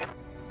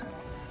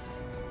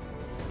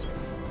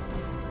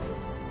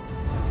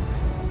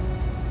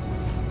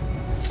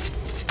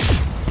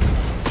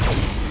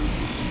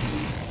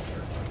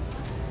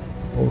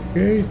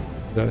 Okay,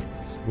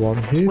 that's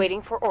one hit.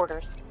 Waiting for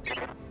orders.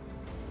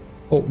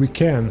 Oh, we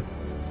can.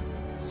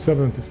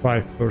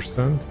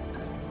 75%.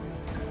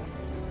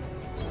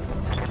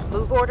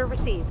 Move order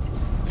received.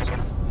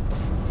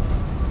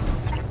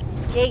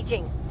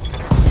 Engaging.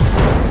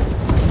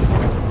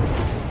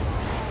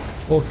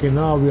 Okay,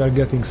 now we are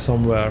getting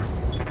somewhere.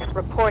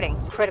 Reporting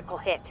critical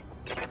hit.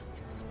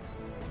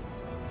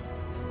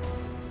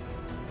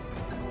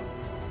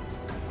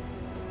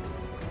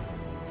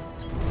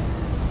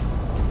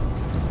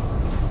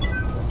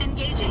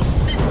 Engaging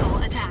physical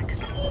attack.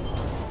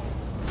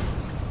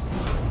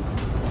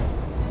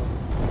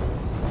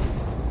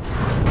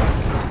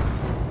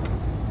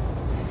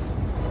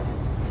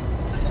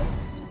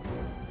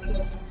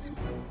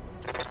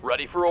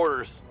 Ready for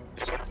orders.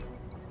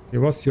 Okay,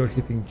 what's your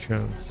hitting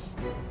chance?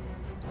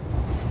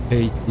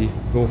 80.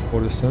 Go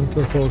for the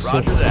center also.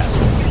 Roger that.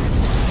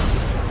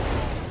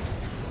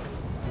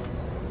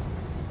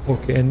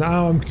 Okay, and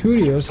now I'm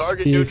curious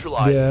Target if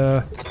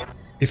neutralized.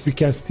 if we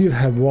can still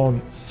have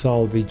one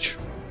salvage.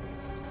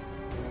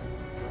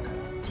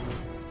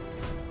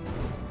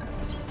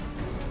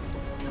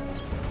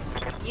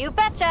 You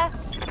betcha.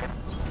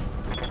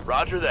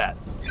 Roger that.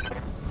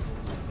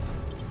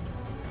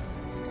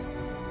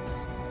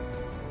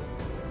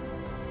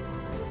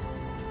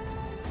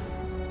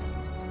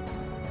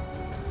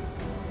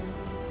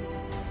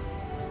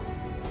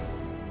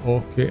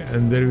 Okay,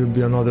 and there will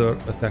be another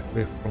attack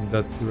wave from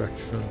that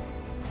direction.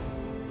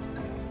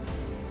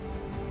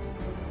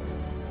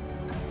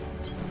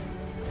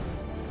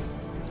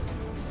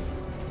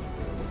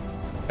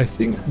 I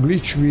think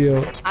Glitch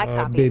will I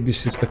copy.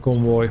 babysit the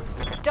convoy.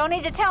 Don't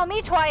need to tell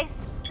me twice.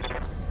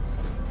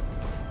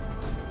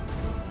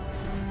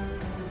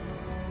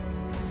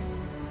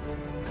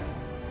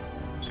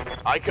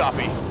 I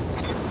copy.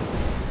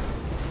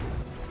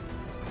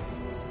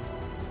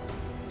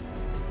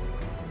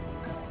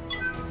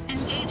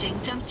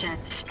 Engaging jump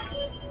jets.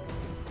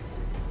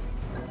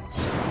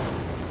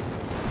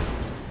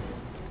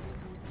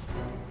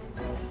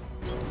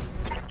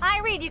 I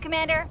read you,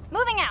 Commander.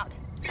 Moving out.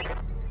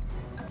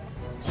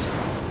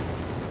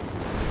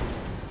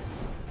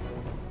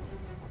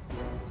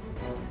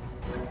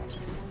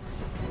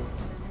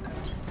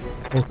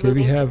 Okay,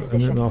 we have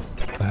enough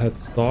a head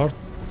start.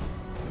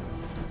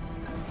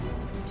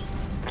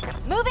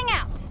 Moving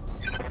out.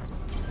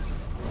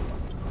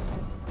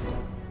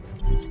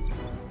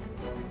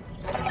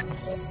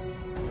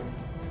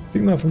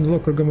 Signal from the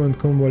local government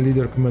convoy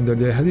leader commander.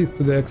 They are headed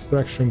to the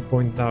extraction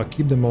point now.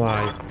 Keep them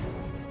alive.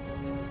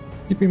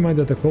 Keep in mind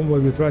that the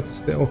convoy will try to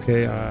stay.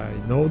 Okay, I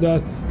know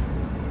that.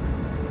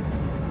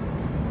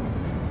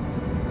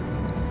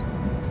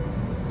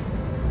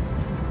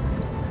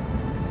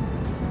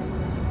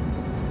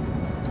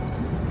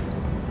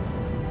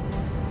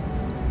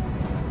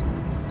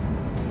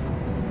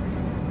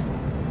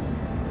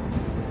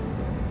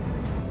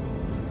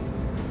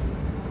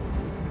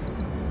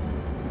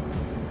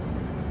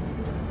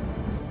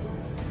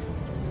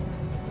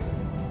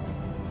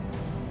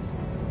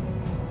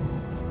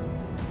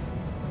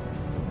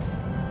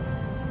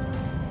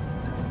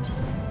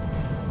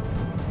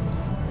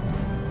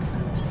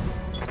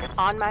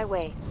 On my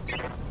way.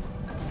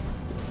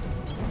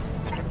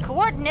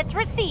 Coordinates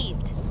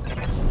received.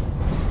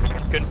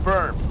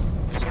 Confirmed.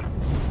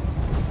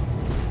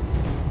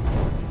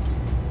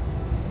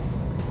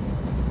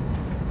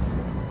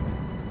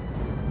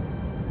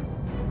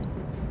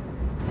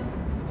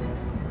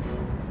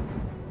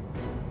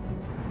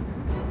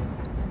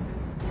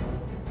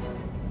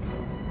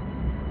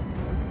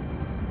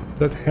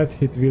 That head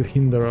hit will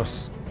hinder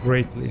us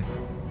greatly.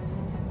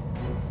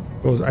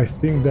 Because I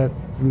think that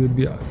will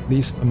be at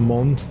least a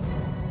month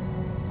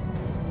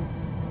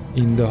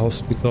in the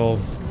hospital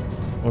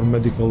or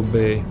medical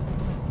bay.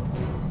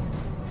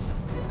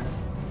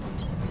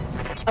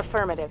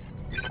 Affirmative.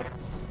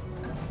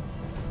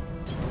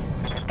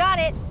 Got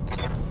it.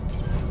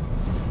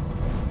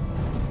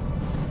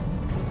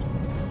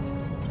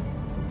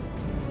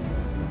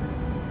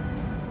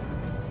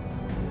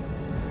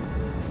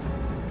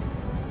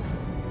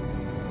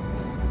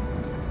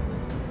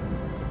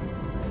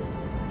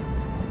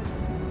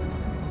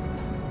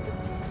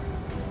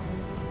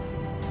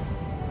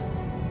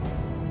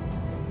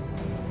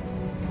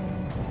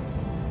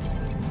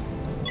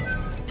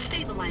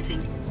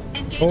 Stabilizing.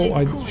 Oh,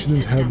 I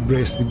shouldn't have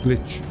braced the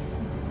glitch.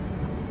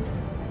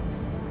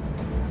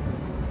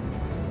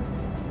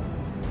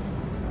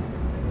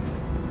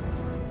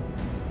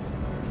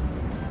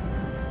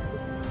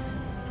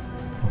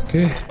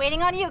 Okay.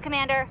 Waiting on you,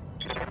 Commander.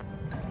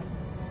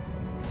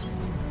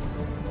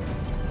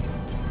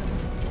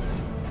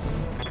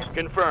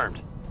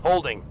 Confirmed.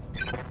 Holding.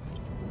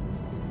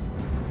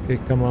 Okay,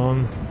 come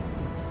on.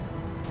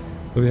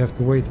 So we have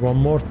to wait one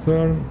more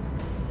turn.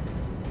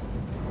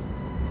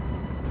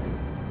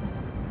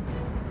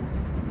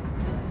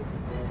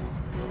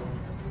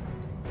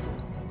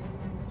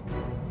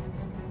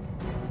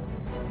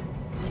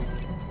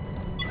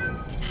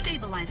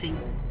 Stabilizing.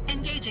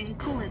 Engaging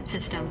coolant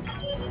system.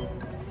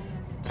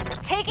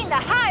 Taking the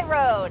high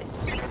road.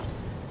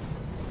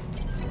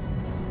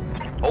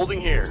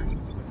 Holding here.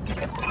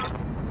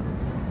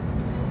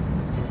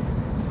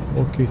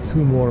 Okay,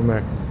 2 more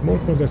mechs. More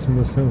contacts in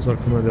the sensor,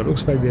 Commander.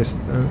 Looks like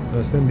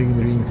they're sending in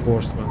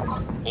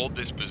reinforcements. Hold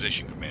this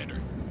position, Commander.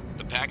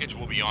 The package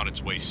will be on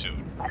its way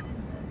soon.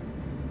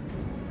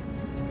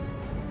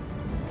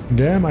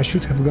 Damn, I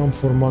should have gone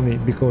for money,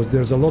 because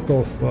there's a lot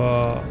of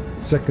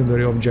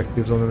secondary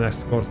objectives on an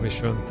escort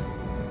mission.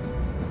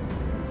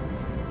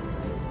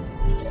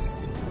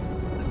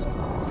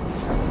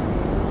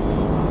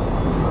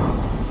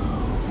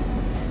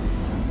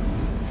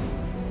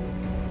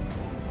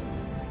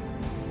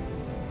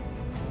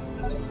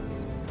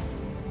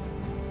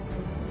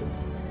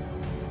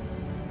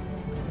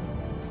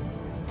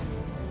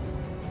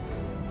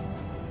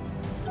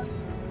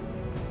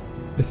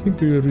 I think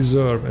we will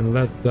reserve and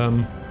let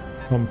them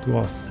come to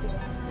us.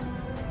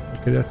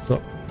 Okay, that's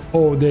a...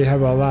 Oh, they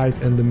have a light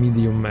and a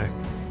medium mech.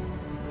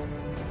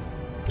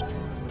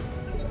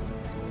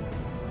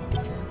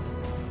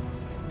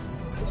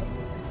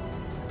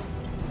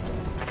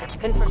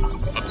 Confirm.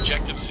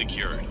 Objective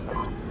secured.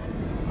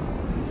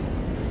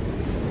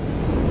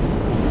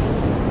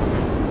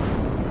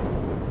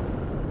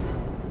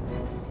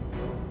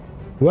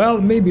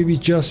 Well, maybe we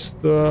just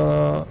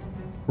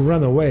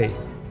run away.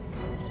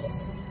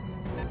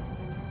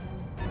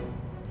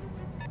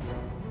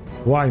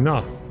 Why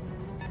not?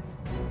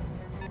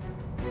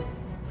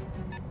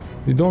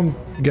 We don't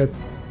get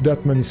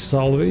that many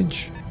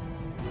salvage.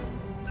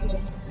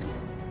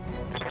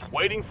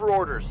 Waiting for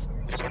orders.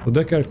 The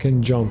Decker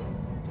can jump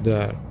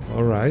there.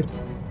 Alright.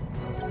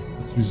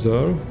 Let's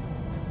reserve.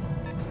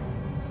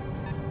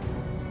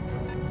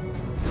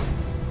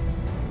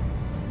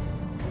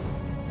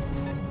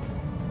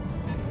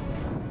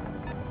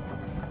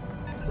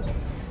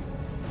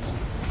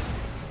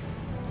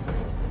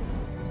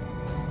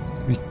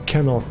 We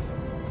cannot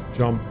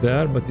jump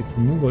there, but if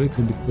we move a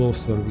little bit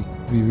closer,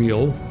 we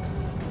will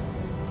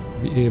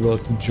be able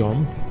to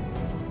jump.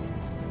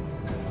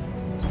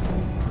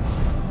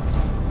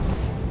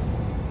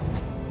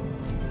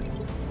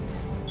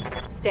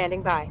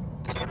 Standing by.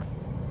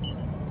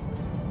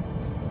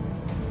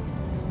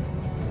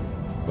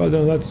 Well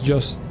then, let's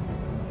just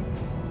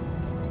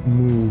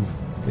move.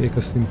 Make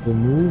a simple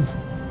move.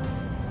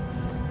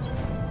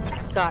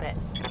 Got it.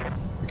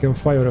 We can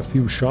fire a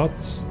few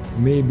shots.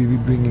 Maybe we're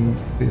bringing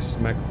this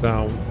mech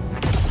down.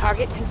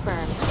 Target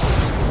confirmed.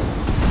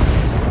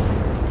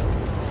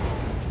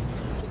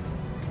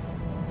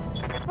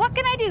 What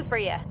can I do for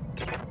you?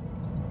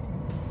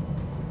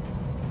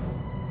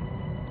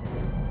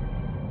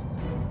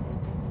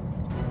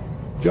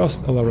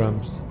 Just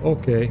alarms.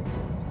 Okay.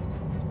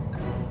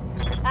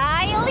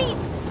 I leap!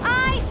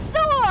 I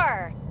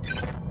soar!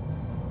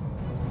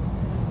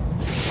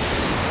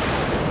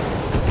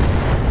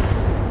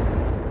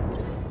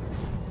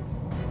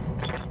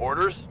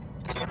 Orders?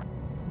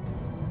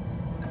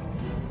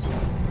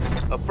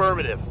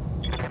 Affirmative.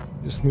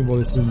 Just move a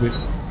little bit.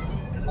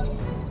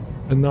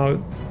 And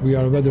now we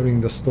are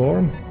weathering the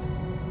storm.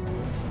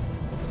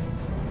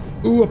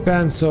 Ooh, a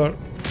panther!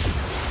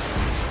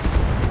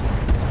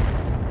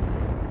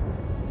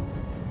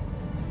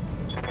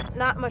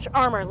 Not much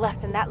armor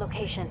left in that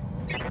location.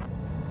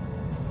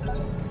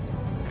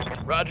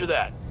 Roger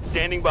that.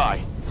 Standing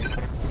by.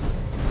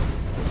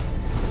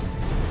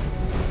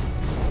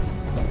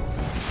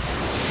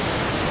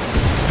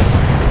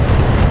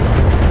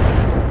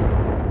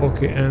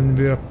 Okay, and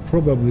we are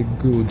probably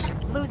good.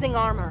 Losing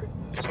armor.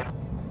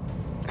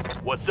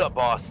 What's up,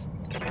 boss?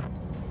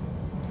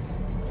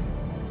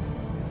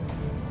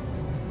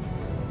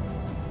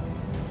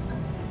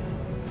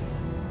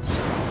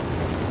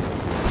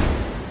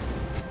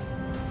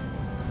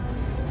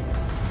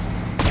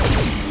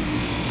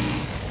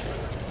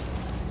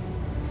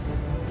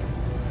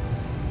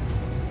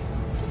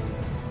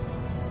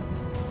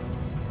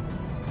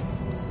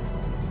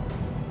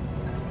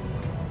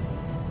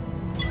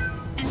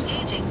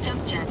 Engaging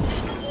jump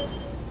jets.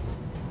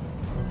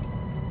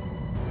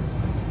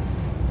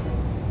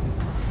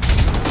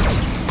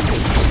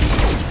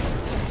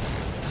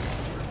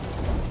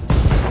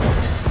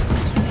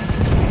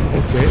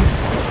 Okay,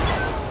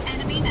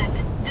 Enemy mech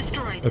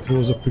destroyed. that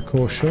was a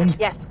precaution.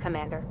 Yes,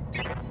 Commander.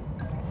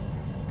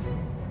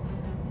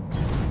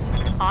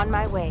 On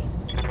my way.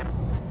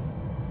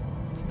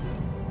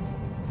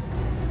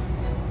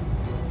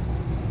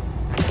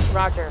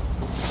 Roger.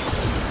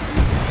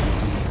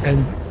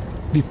 And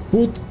we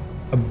put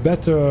a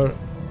better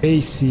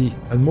AC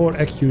and more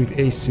accurate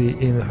AC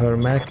in her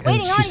mech, and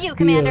Waiting she on you, still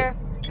Commander.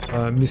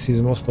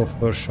 misses most of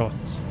her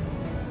shots.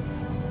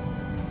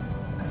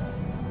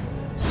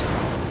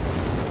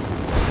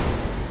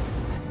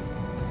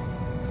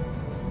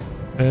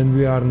 And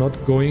we are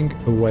not going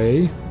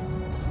away.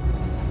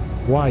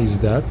 Why is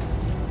that?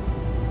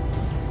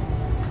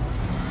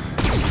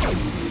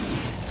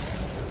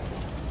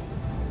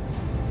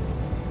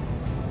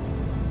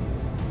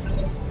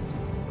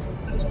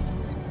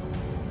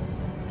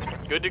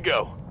 Good to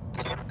go.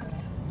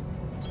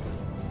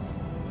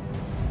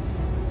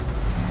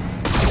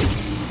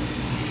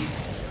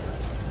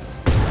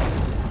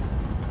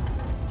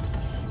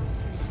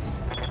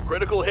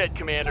 Critical hit,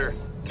 Commander.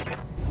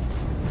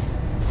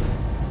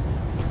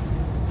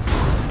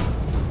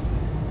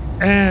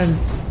 And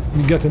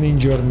we got an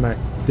injured mech.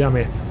 Damn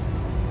it.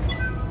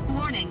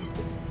 Warning.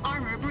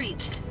 Armor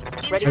breached.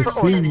 Ready I for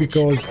Internal think damage.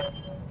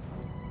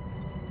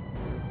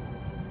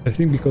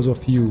 because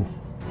of you.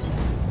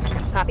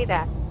 Copy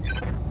that.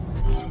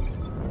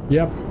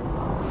 Yep.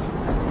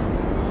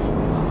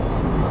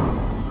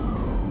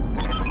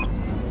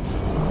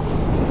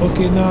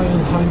 Okay, now in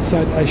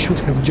hindsight, I should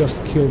have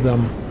just killed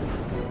them.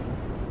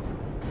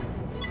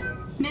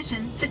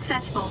 Mission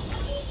successful.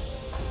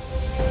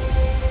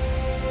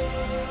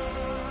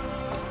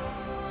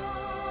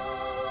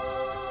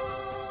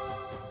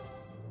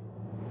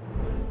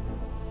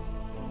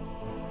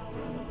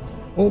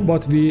 Oh,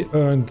 but we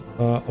earned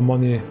a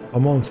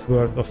month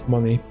worth of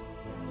money.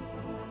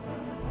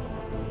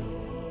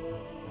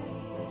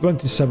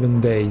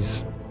 27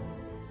 days.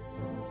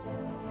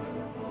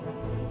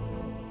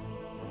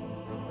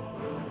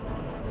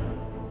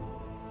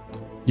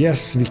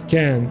 Yes, we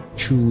can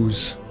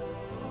choose.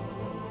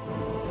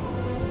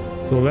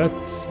 So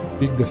let's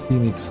pick the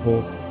Phoenix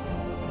Hope.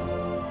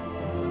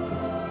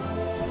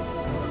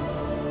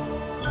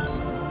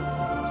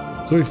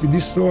 So if we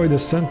destroy the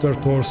center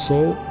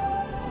torso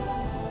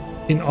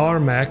in our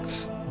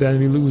mechs, then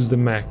we lose the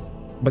mech.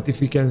 But if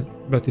we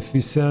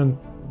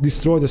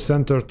destroy the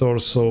center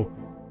torso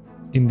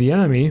in the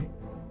enemy,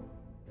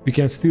 we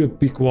can still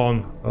pick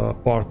one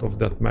part of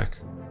that mech.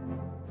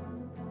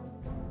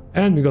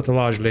 And we got a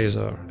large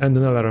laser and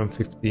an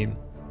LRM-15.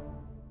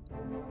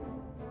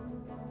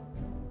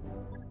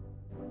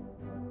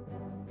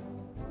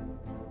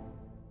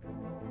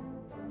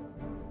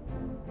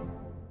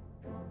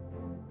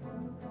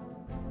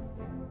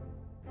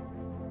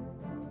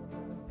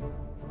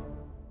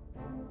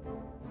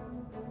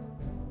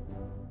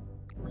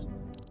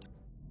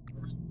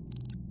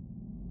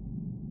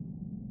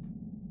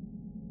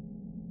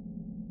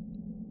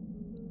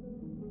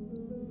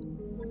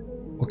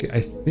 Okay,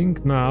 I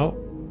think now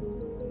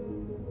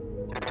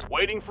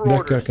Waiting for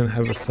Decker orders. can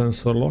have a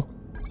sensor lock.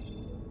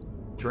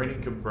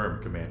 Training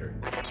confirmed, Commander.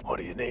 What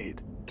do you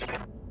need?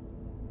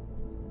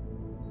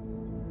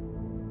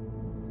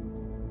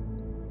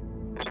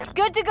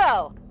 Good to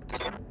go.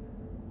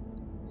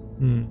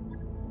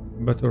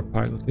 Better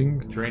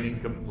piloting. Training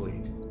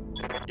complete.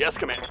 Yes,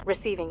 Commander.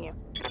 Receiving you.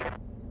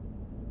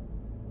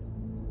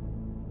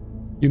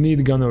 You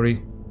need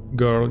gunnery,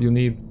 girl. You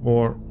need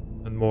more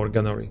and more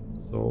gunnery.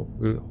 So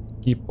we'll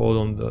keep hold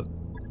on the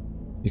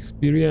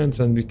experience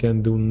and we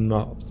can do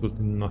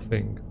absolutely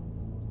nothing.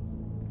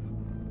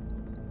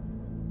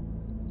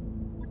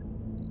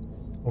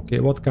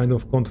 Okay, what kind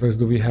of contracts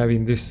do we have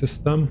in this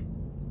system?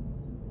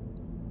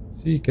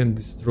 Seek and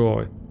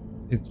destroy.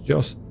 It's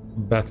just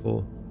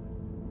battle.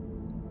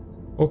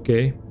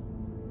 Okay.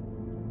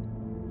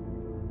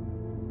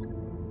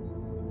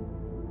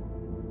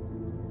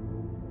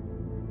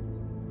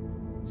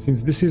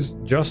 Since this is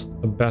just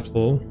a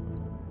battle,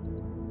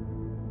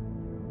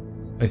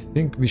 I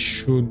think we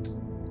should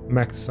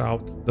max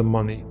out the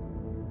money.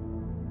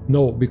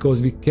 No,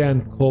 because we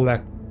can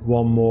collect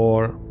one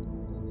more.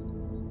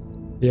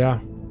 Yeah.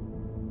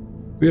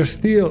 We are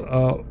still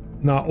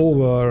now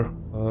over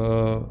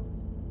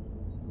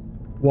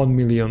 1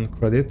 million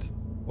credit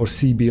or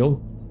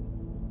C-bill.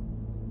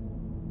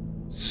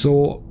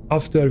 So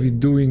after we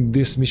doing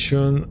this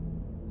mission,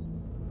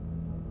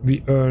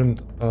 we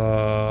earned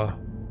a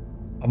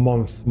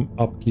month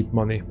upkeep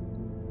money.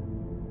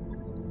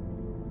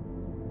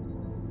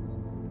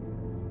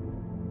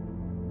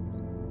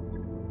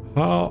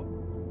 How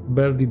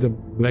badly the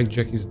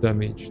blackjack is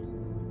damaged?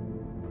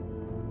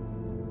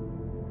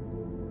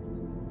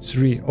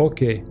 3.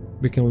 Okay,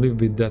 we can live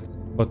with that.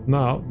 But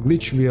now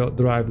Glitch will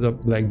drive the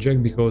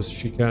blackjack because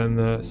she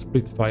can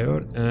split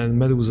fire, and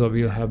Medusa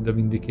will have the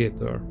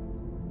Vindicator.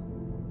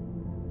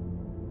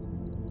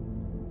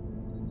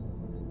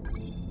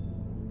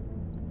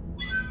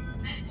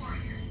 Mech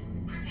warriors,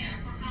 prepare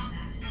for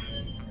combat.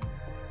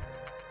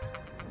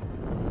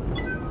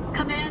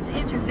 Command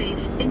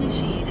interface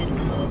initiated.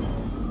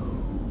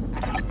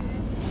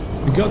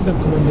 We got them,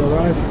 Commander,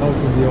 right out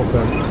in the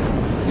open.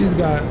 These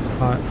guys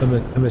are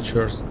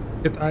amateurs.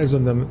 Get eyes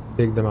on them,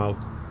 take them out.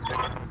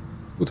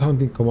 Good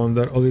hunting,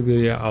 Commander.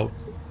 Olivia out.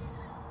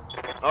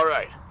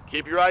 Alright,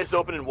 keep your eyes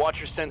open and watch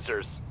your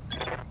sensors.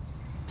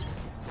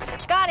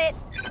 Got it.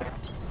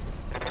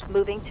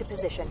 Moving to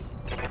position.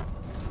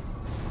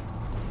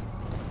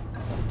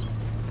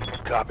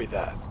 Copy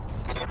that.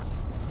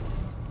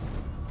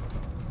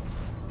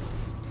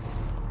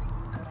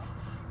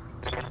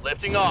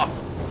 Lifting off.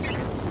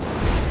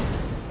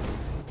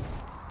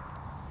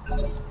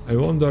 I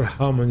wonder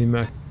how many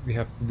mech we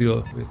have to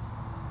deal with.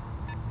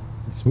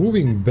 It's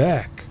moving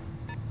back.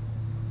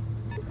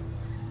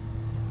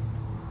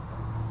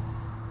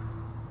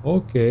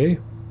 Okay.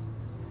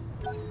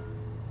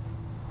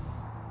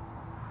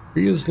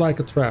 Feels like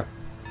a trap.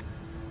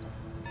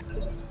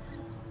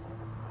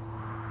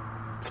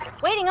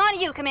 Waiting on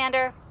you,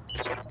 Commander.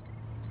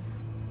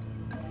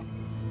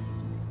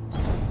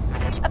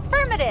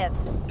 Affirmative.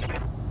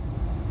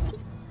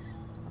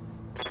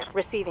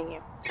 Receiving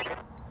you.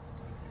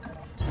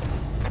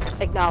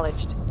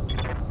 Acknowledged.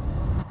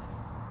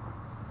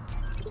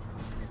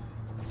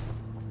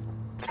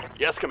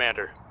 Yes,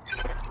 Commander.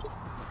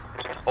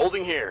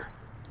 Holding here.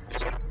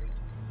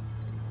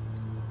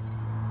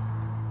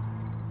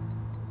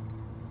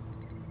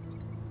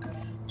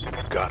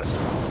 Got it.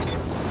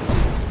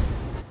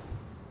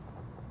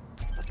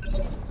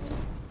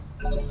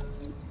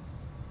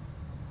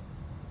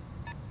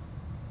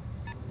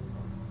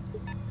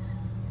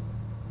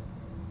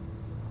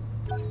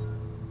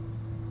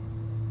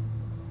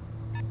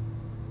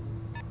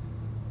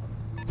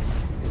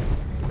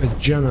 A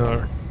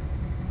Jenner.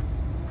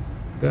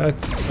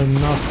 That's a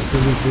nasty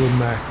little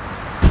mech.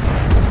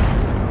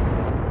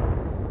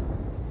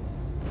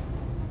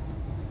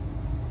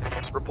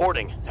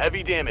 Reporting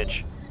heavy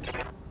damage.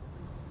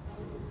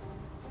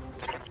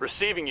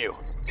 Receiving you.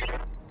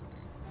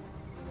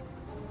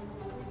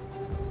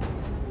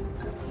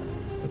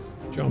 Let's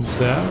jump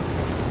there.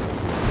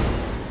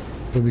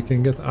 So we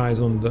can get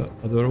eyes on the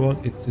other one.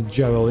 It's a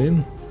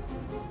Javelin.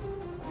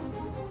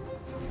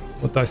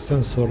 But I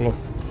sensor lock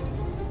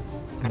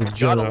the Got a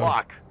Jenner.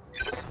 lock.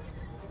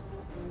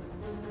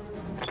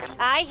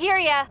 I hear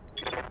ya.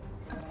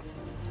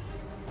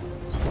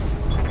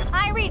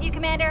 I read you,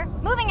 Commander.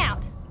 Moving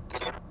out.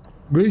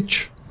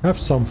 Glitch, have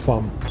some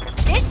fun.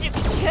 This should be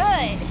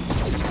good.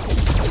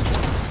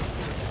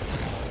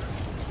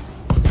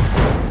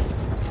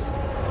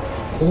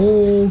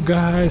 Oh,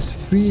 guys,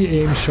 free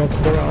aim shot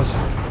for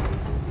us.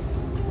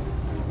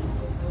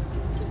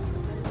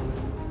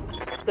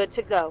 Good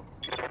to go.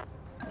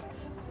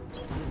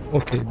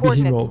 Okay,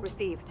 Coordinates Behemoth.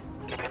 received.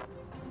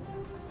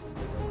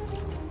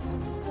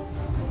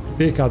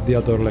 Take out the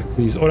other leg,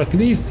 please. Or at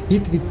least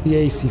hit with the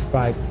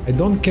AC5. I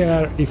don't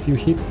care if you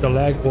hit the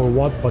leg or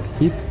what, but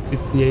hit with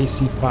the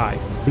AC5,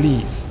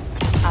 please.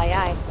 Aye,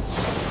 aye.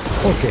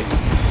 Okay.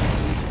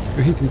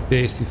 You hit with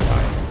the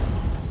AC5.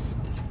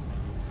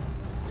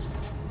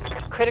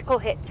 Critical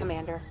hit,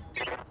 Commander.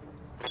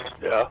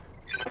 Yeah.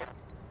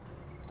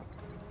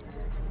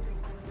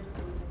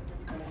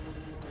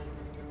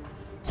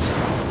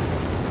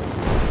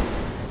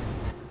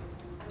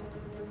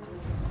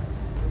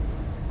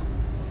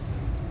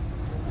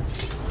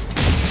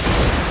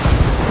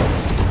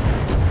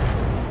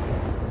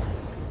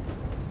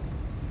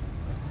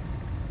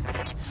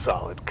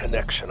 Solid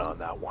connection on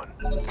that one.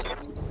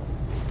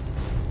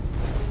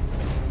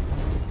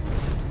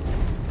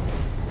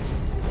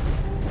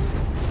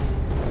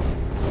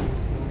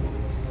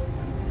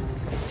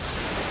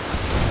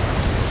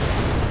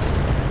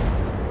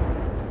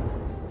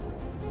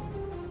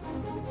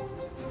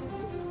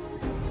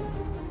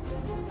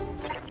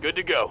 Good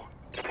to go.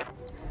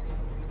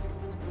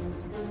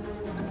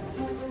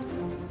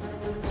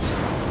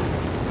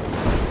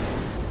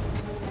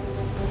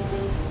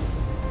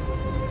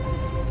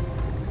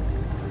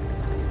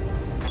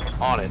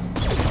 On it.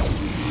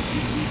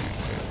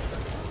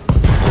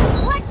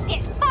 Let's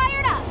get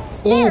fired up.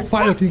 Oh, There's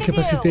pilot work to do.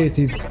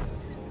 incapacitated.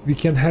 We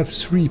can have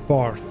 3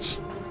 parts.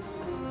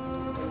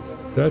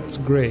 That's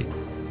great.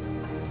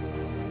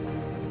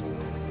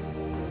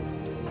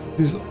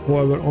 This is,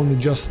 however, only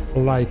just a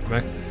light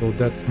mech, so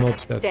that's not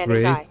that Standing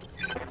great. by.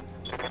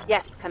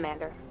 Yes,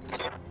 Commander.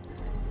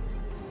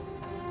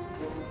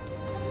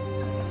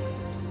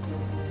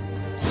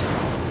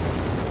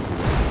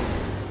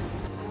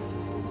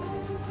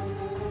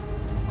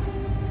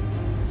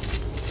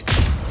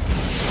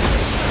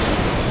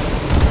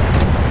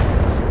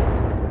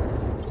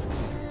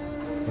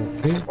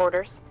 Okay.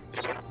 Orders.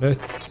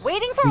 Let's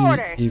Waiting for see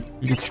orders. if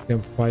Glitch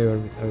can fire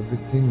with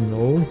everything.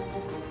 No.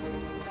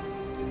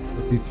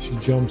 But if she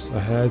jumps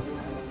ahead,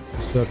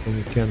 she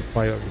certainly can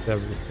fire with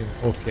everything.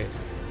 Okay.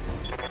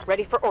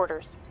 Ready for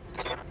orders.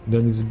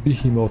 Then it's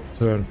Behemoth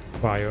turn to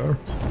fire.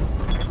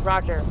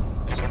 Roger.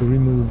 To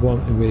remove one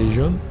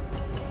evasion.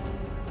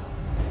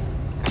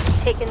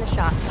 Taking the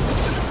shot.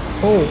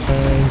 Oh,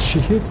 and she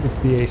hit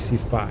with the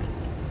AC-5.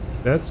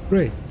 That's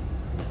great.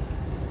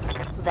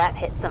 That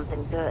hit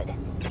something good.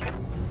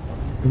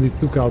 And it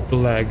took out the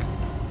leg.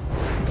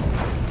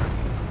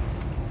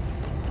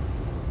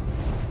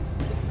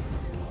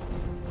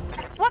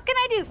 What can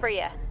I do for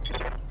you?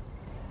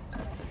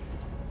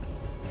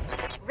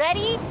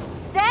 Ready,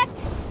 set.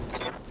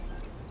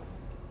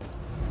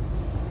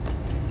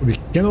 We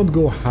cannot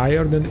go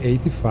higher than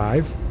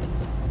 85.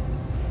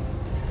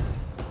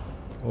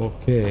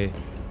 Okay.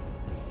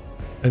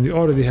 And we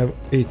already have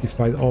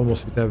 85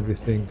 almost with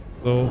everything.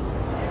 So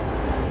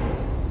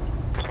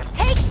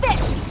Take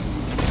this.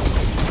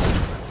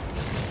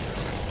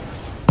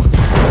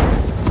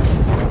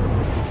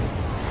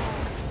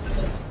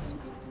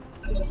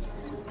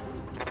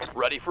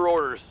 Ready for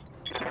orders.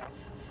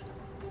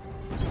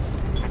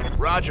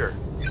 Roger.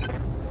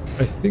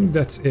 I think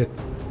that's it.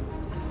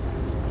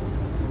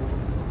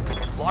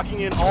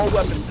 Locking in all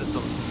weapon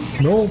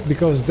systems. No,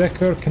 because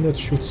Decker cannot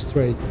shoot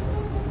straight.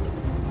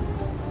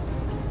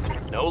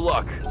 No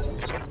luck.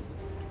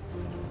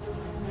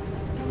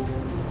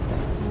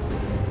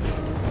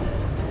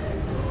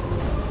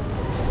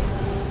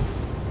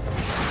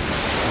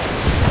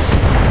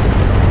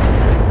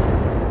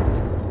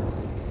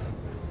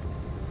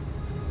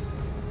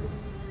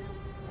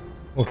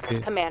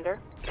 Okay. Commander.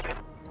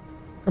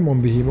 Come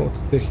on, Behemoth,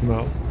 take him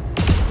out.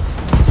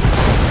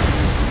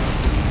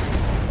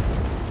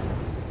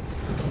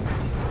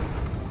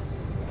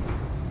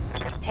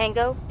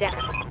 Tango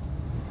down.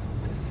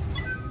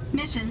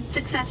 Mission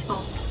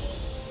successful.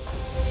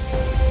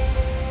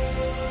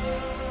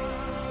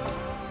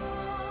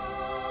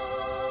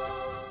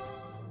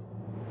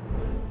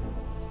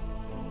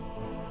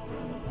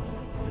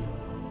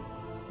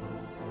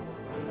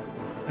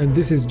 And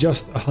this is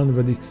just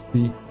 100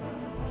 XP.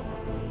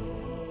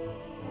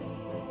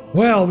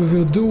 Well, we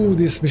will do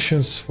these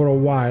missions for a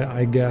while,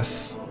 I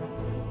guess.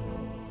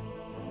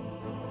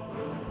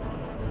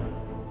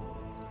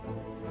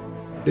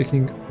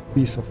 Taking a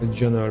piece of a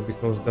Jenner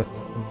because that's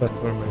a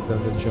better mech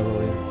than the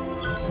Javelin.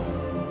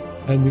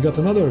 And we got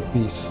another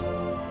piece.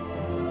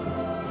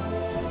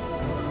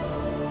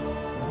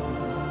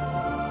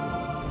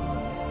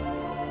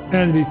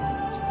 And we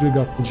still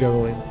got the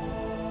Javelin.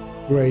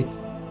 Great.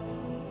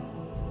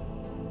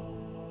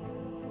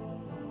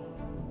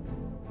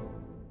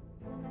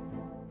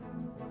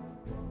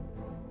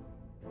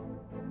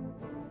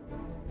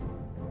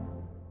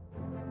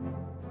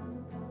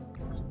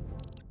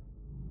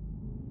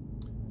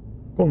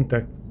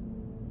 Contact.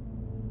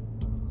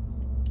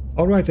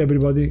 Alright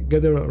everybody,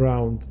 gather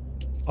around.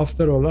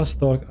 After our last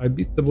talk, I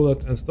bit the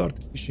bullet and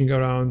started fishing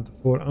around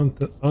for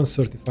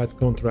uncertified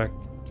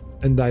contracts.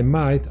 And I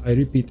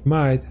repeat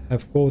might,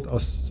 have caught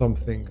us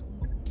something.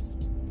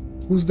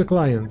 Who's the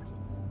client?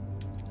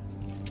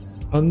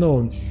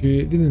 Unknown.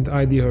 She didn't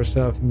ID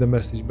herself in the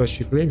message, but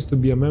she claims to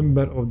be a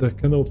member of the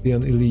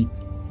Canopian elite.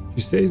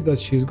 She says that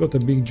she's got a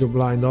big job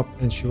lined up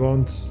and she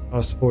wants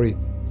us for it.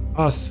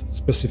 Us,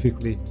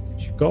 specifically.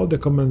 She called the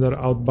commander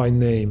out by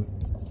name.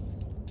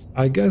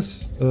 I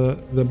guess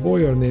the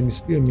boyar name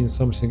still means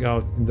something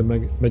out in the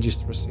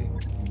magistracy.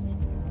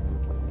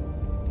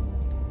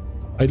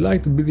 I'd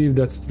like to believe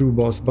that's true,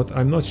 boss, but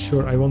I'm not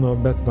sure I wanna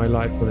bet my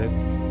life on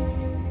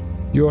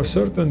it. You are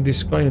certain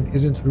this client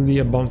isn't really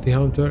a bounty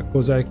hunter?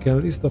 Cause I can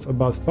list off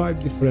about 5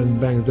 different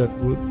banks that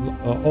would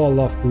all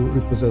love to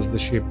repossess the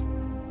ship.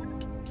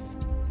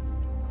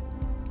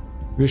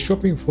 We're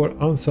shopping for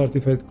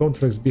uncertified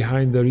contracts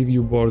behind the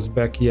review boards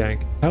back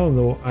yank. Hell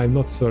no, I'm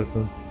not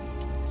certain.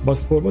 But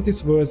for what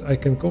it's worth, I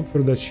can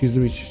confirm that she's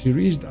rich. She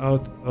reached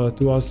out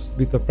to us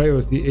with a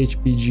priority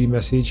HPG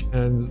message,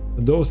 and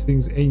those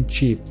things ain't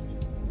cheap.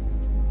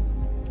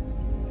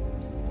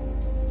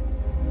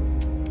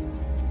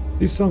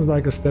 This sounds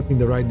like a step in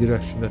the right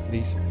direction at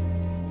least.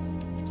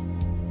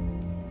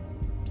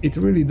 It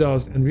really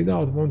does, and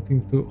without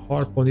wanting to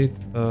harp on it,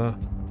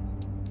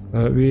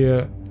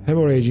 we're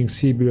hemorrhaging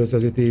sea bills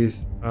as it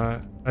is.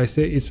 I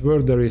say it's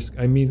worth the risk.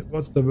 I mean,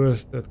 what's the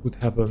worst that could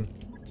happen?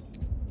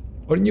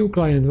 Our new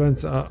client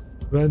wants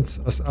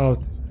us out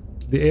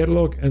the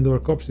airlock, and our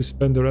corpses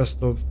spend the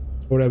rest of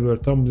forever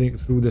tumbling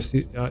through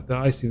the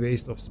icy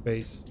waste of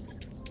space.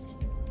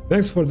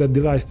 Thanks for that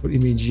delightful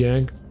image,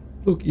 Yang.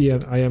 Look,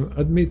 Ian, I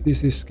admit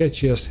this is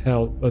sketchy as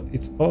hell, but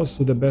it's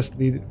also the best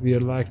lead we are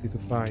likely to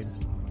find.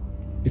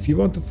 If you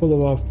want to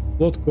follow up,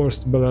 plot course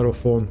to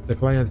Bellerophon. The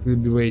client will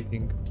be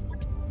waiting.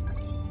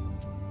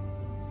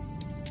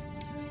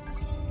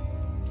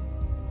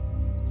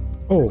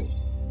 Oh.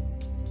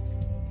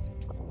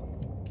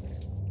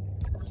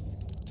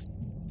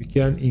 We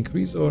can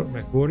increase our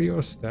mech warrior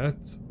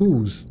stats.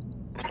 Whose?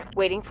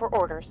 Waiting for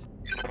orders.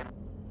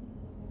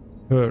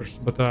 hers,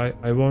 but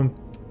I want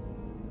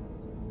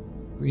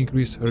to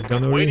increase her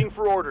gunnery. Waiting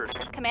for orders.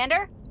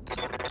 Commander?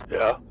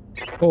 Yeah?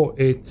 Oh,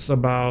 it's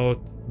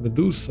about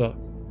Medusa.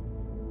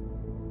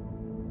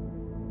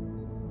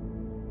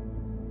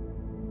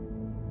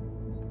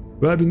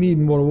 Well, we need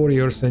more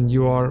warriors and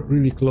you are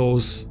really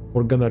close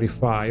for gunnery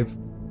 5,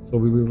 so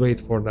we will wait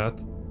for that.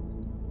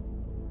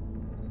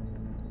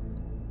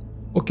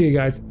 Okay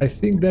guys, I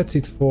think that's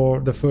it for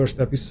the first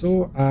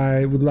episode.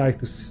 I would like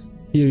to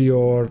hear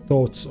your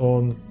thoughts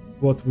on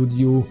what would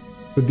you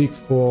predict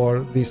for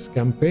this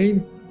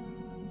campaign.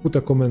 Put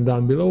a comment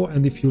down below,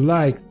 and if you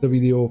liked the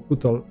video,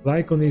 put a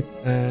like on it,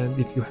 and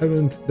if you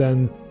haven't,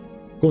 then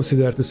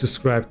consider to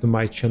subscribe to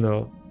my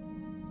channel.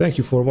 Thank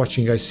you for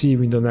watching. I see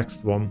you in the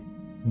next one.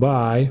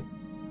 Bye.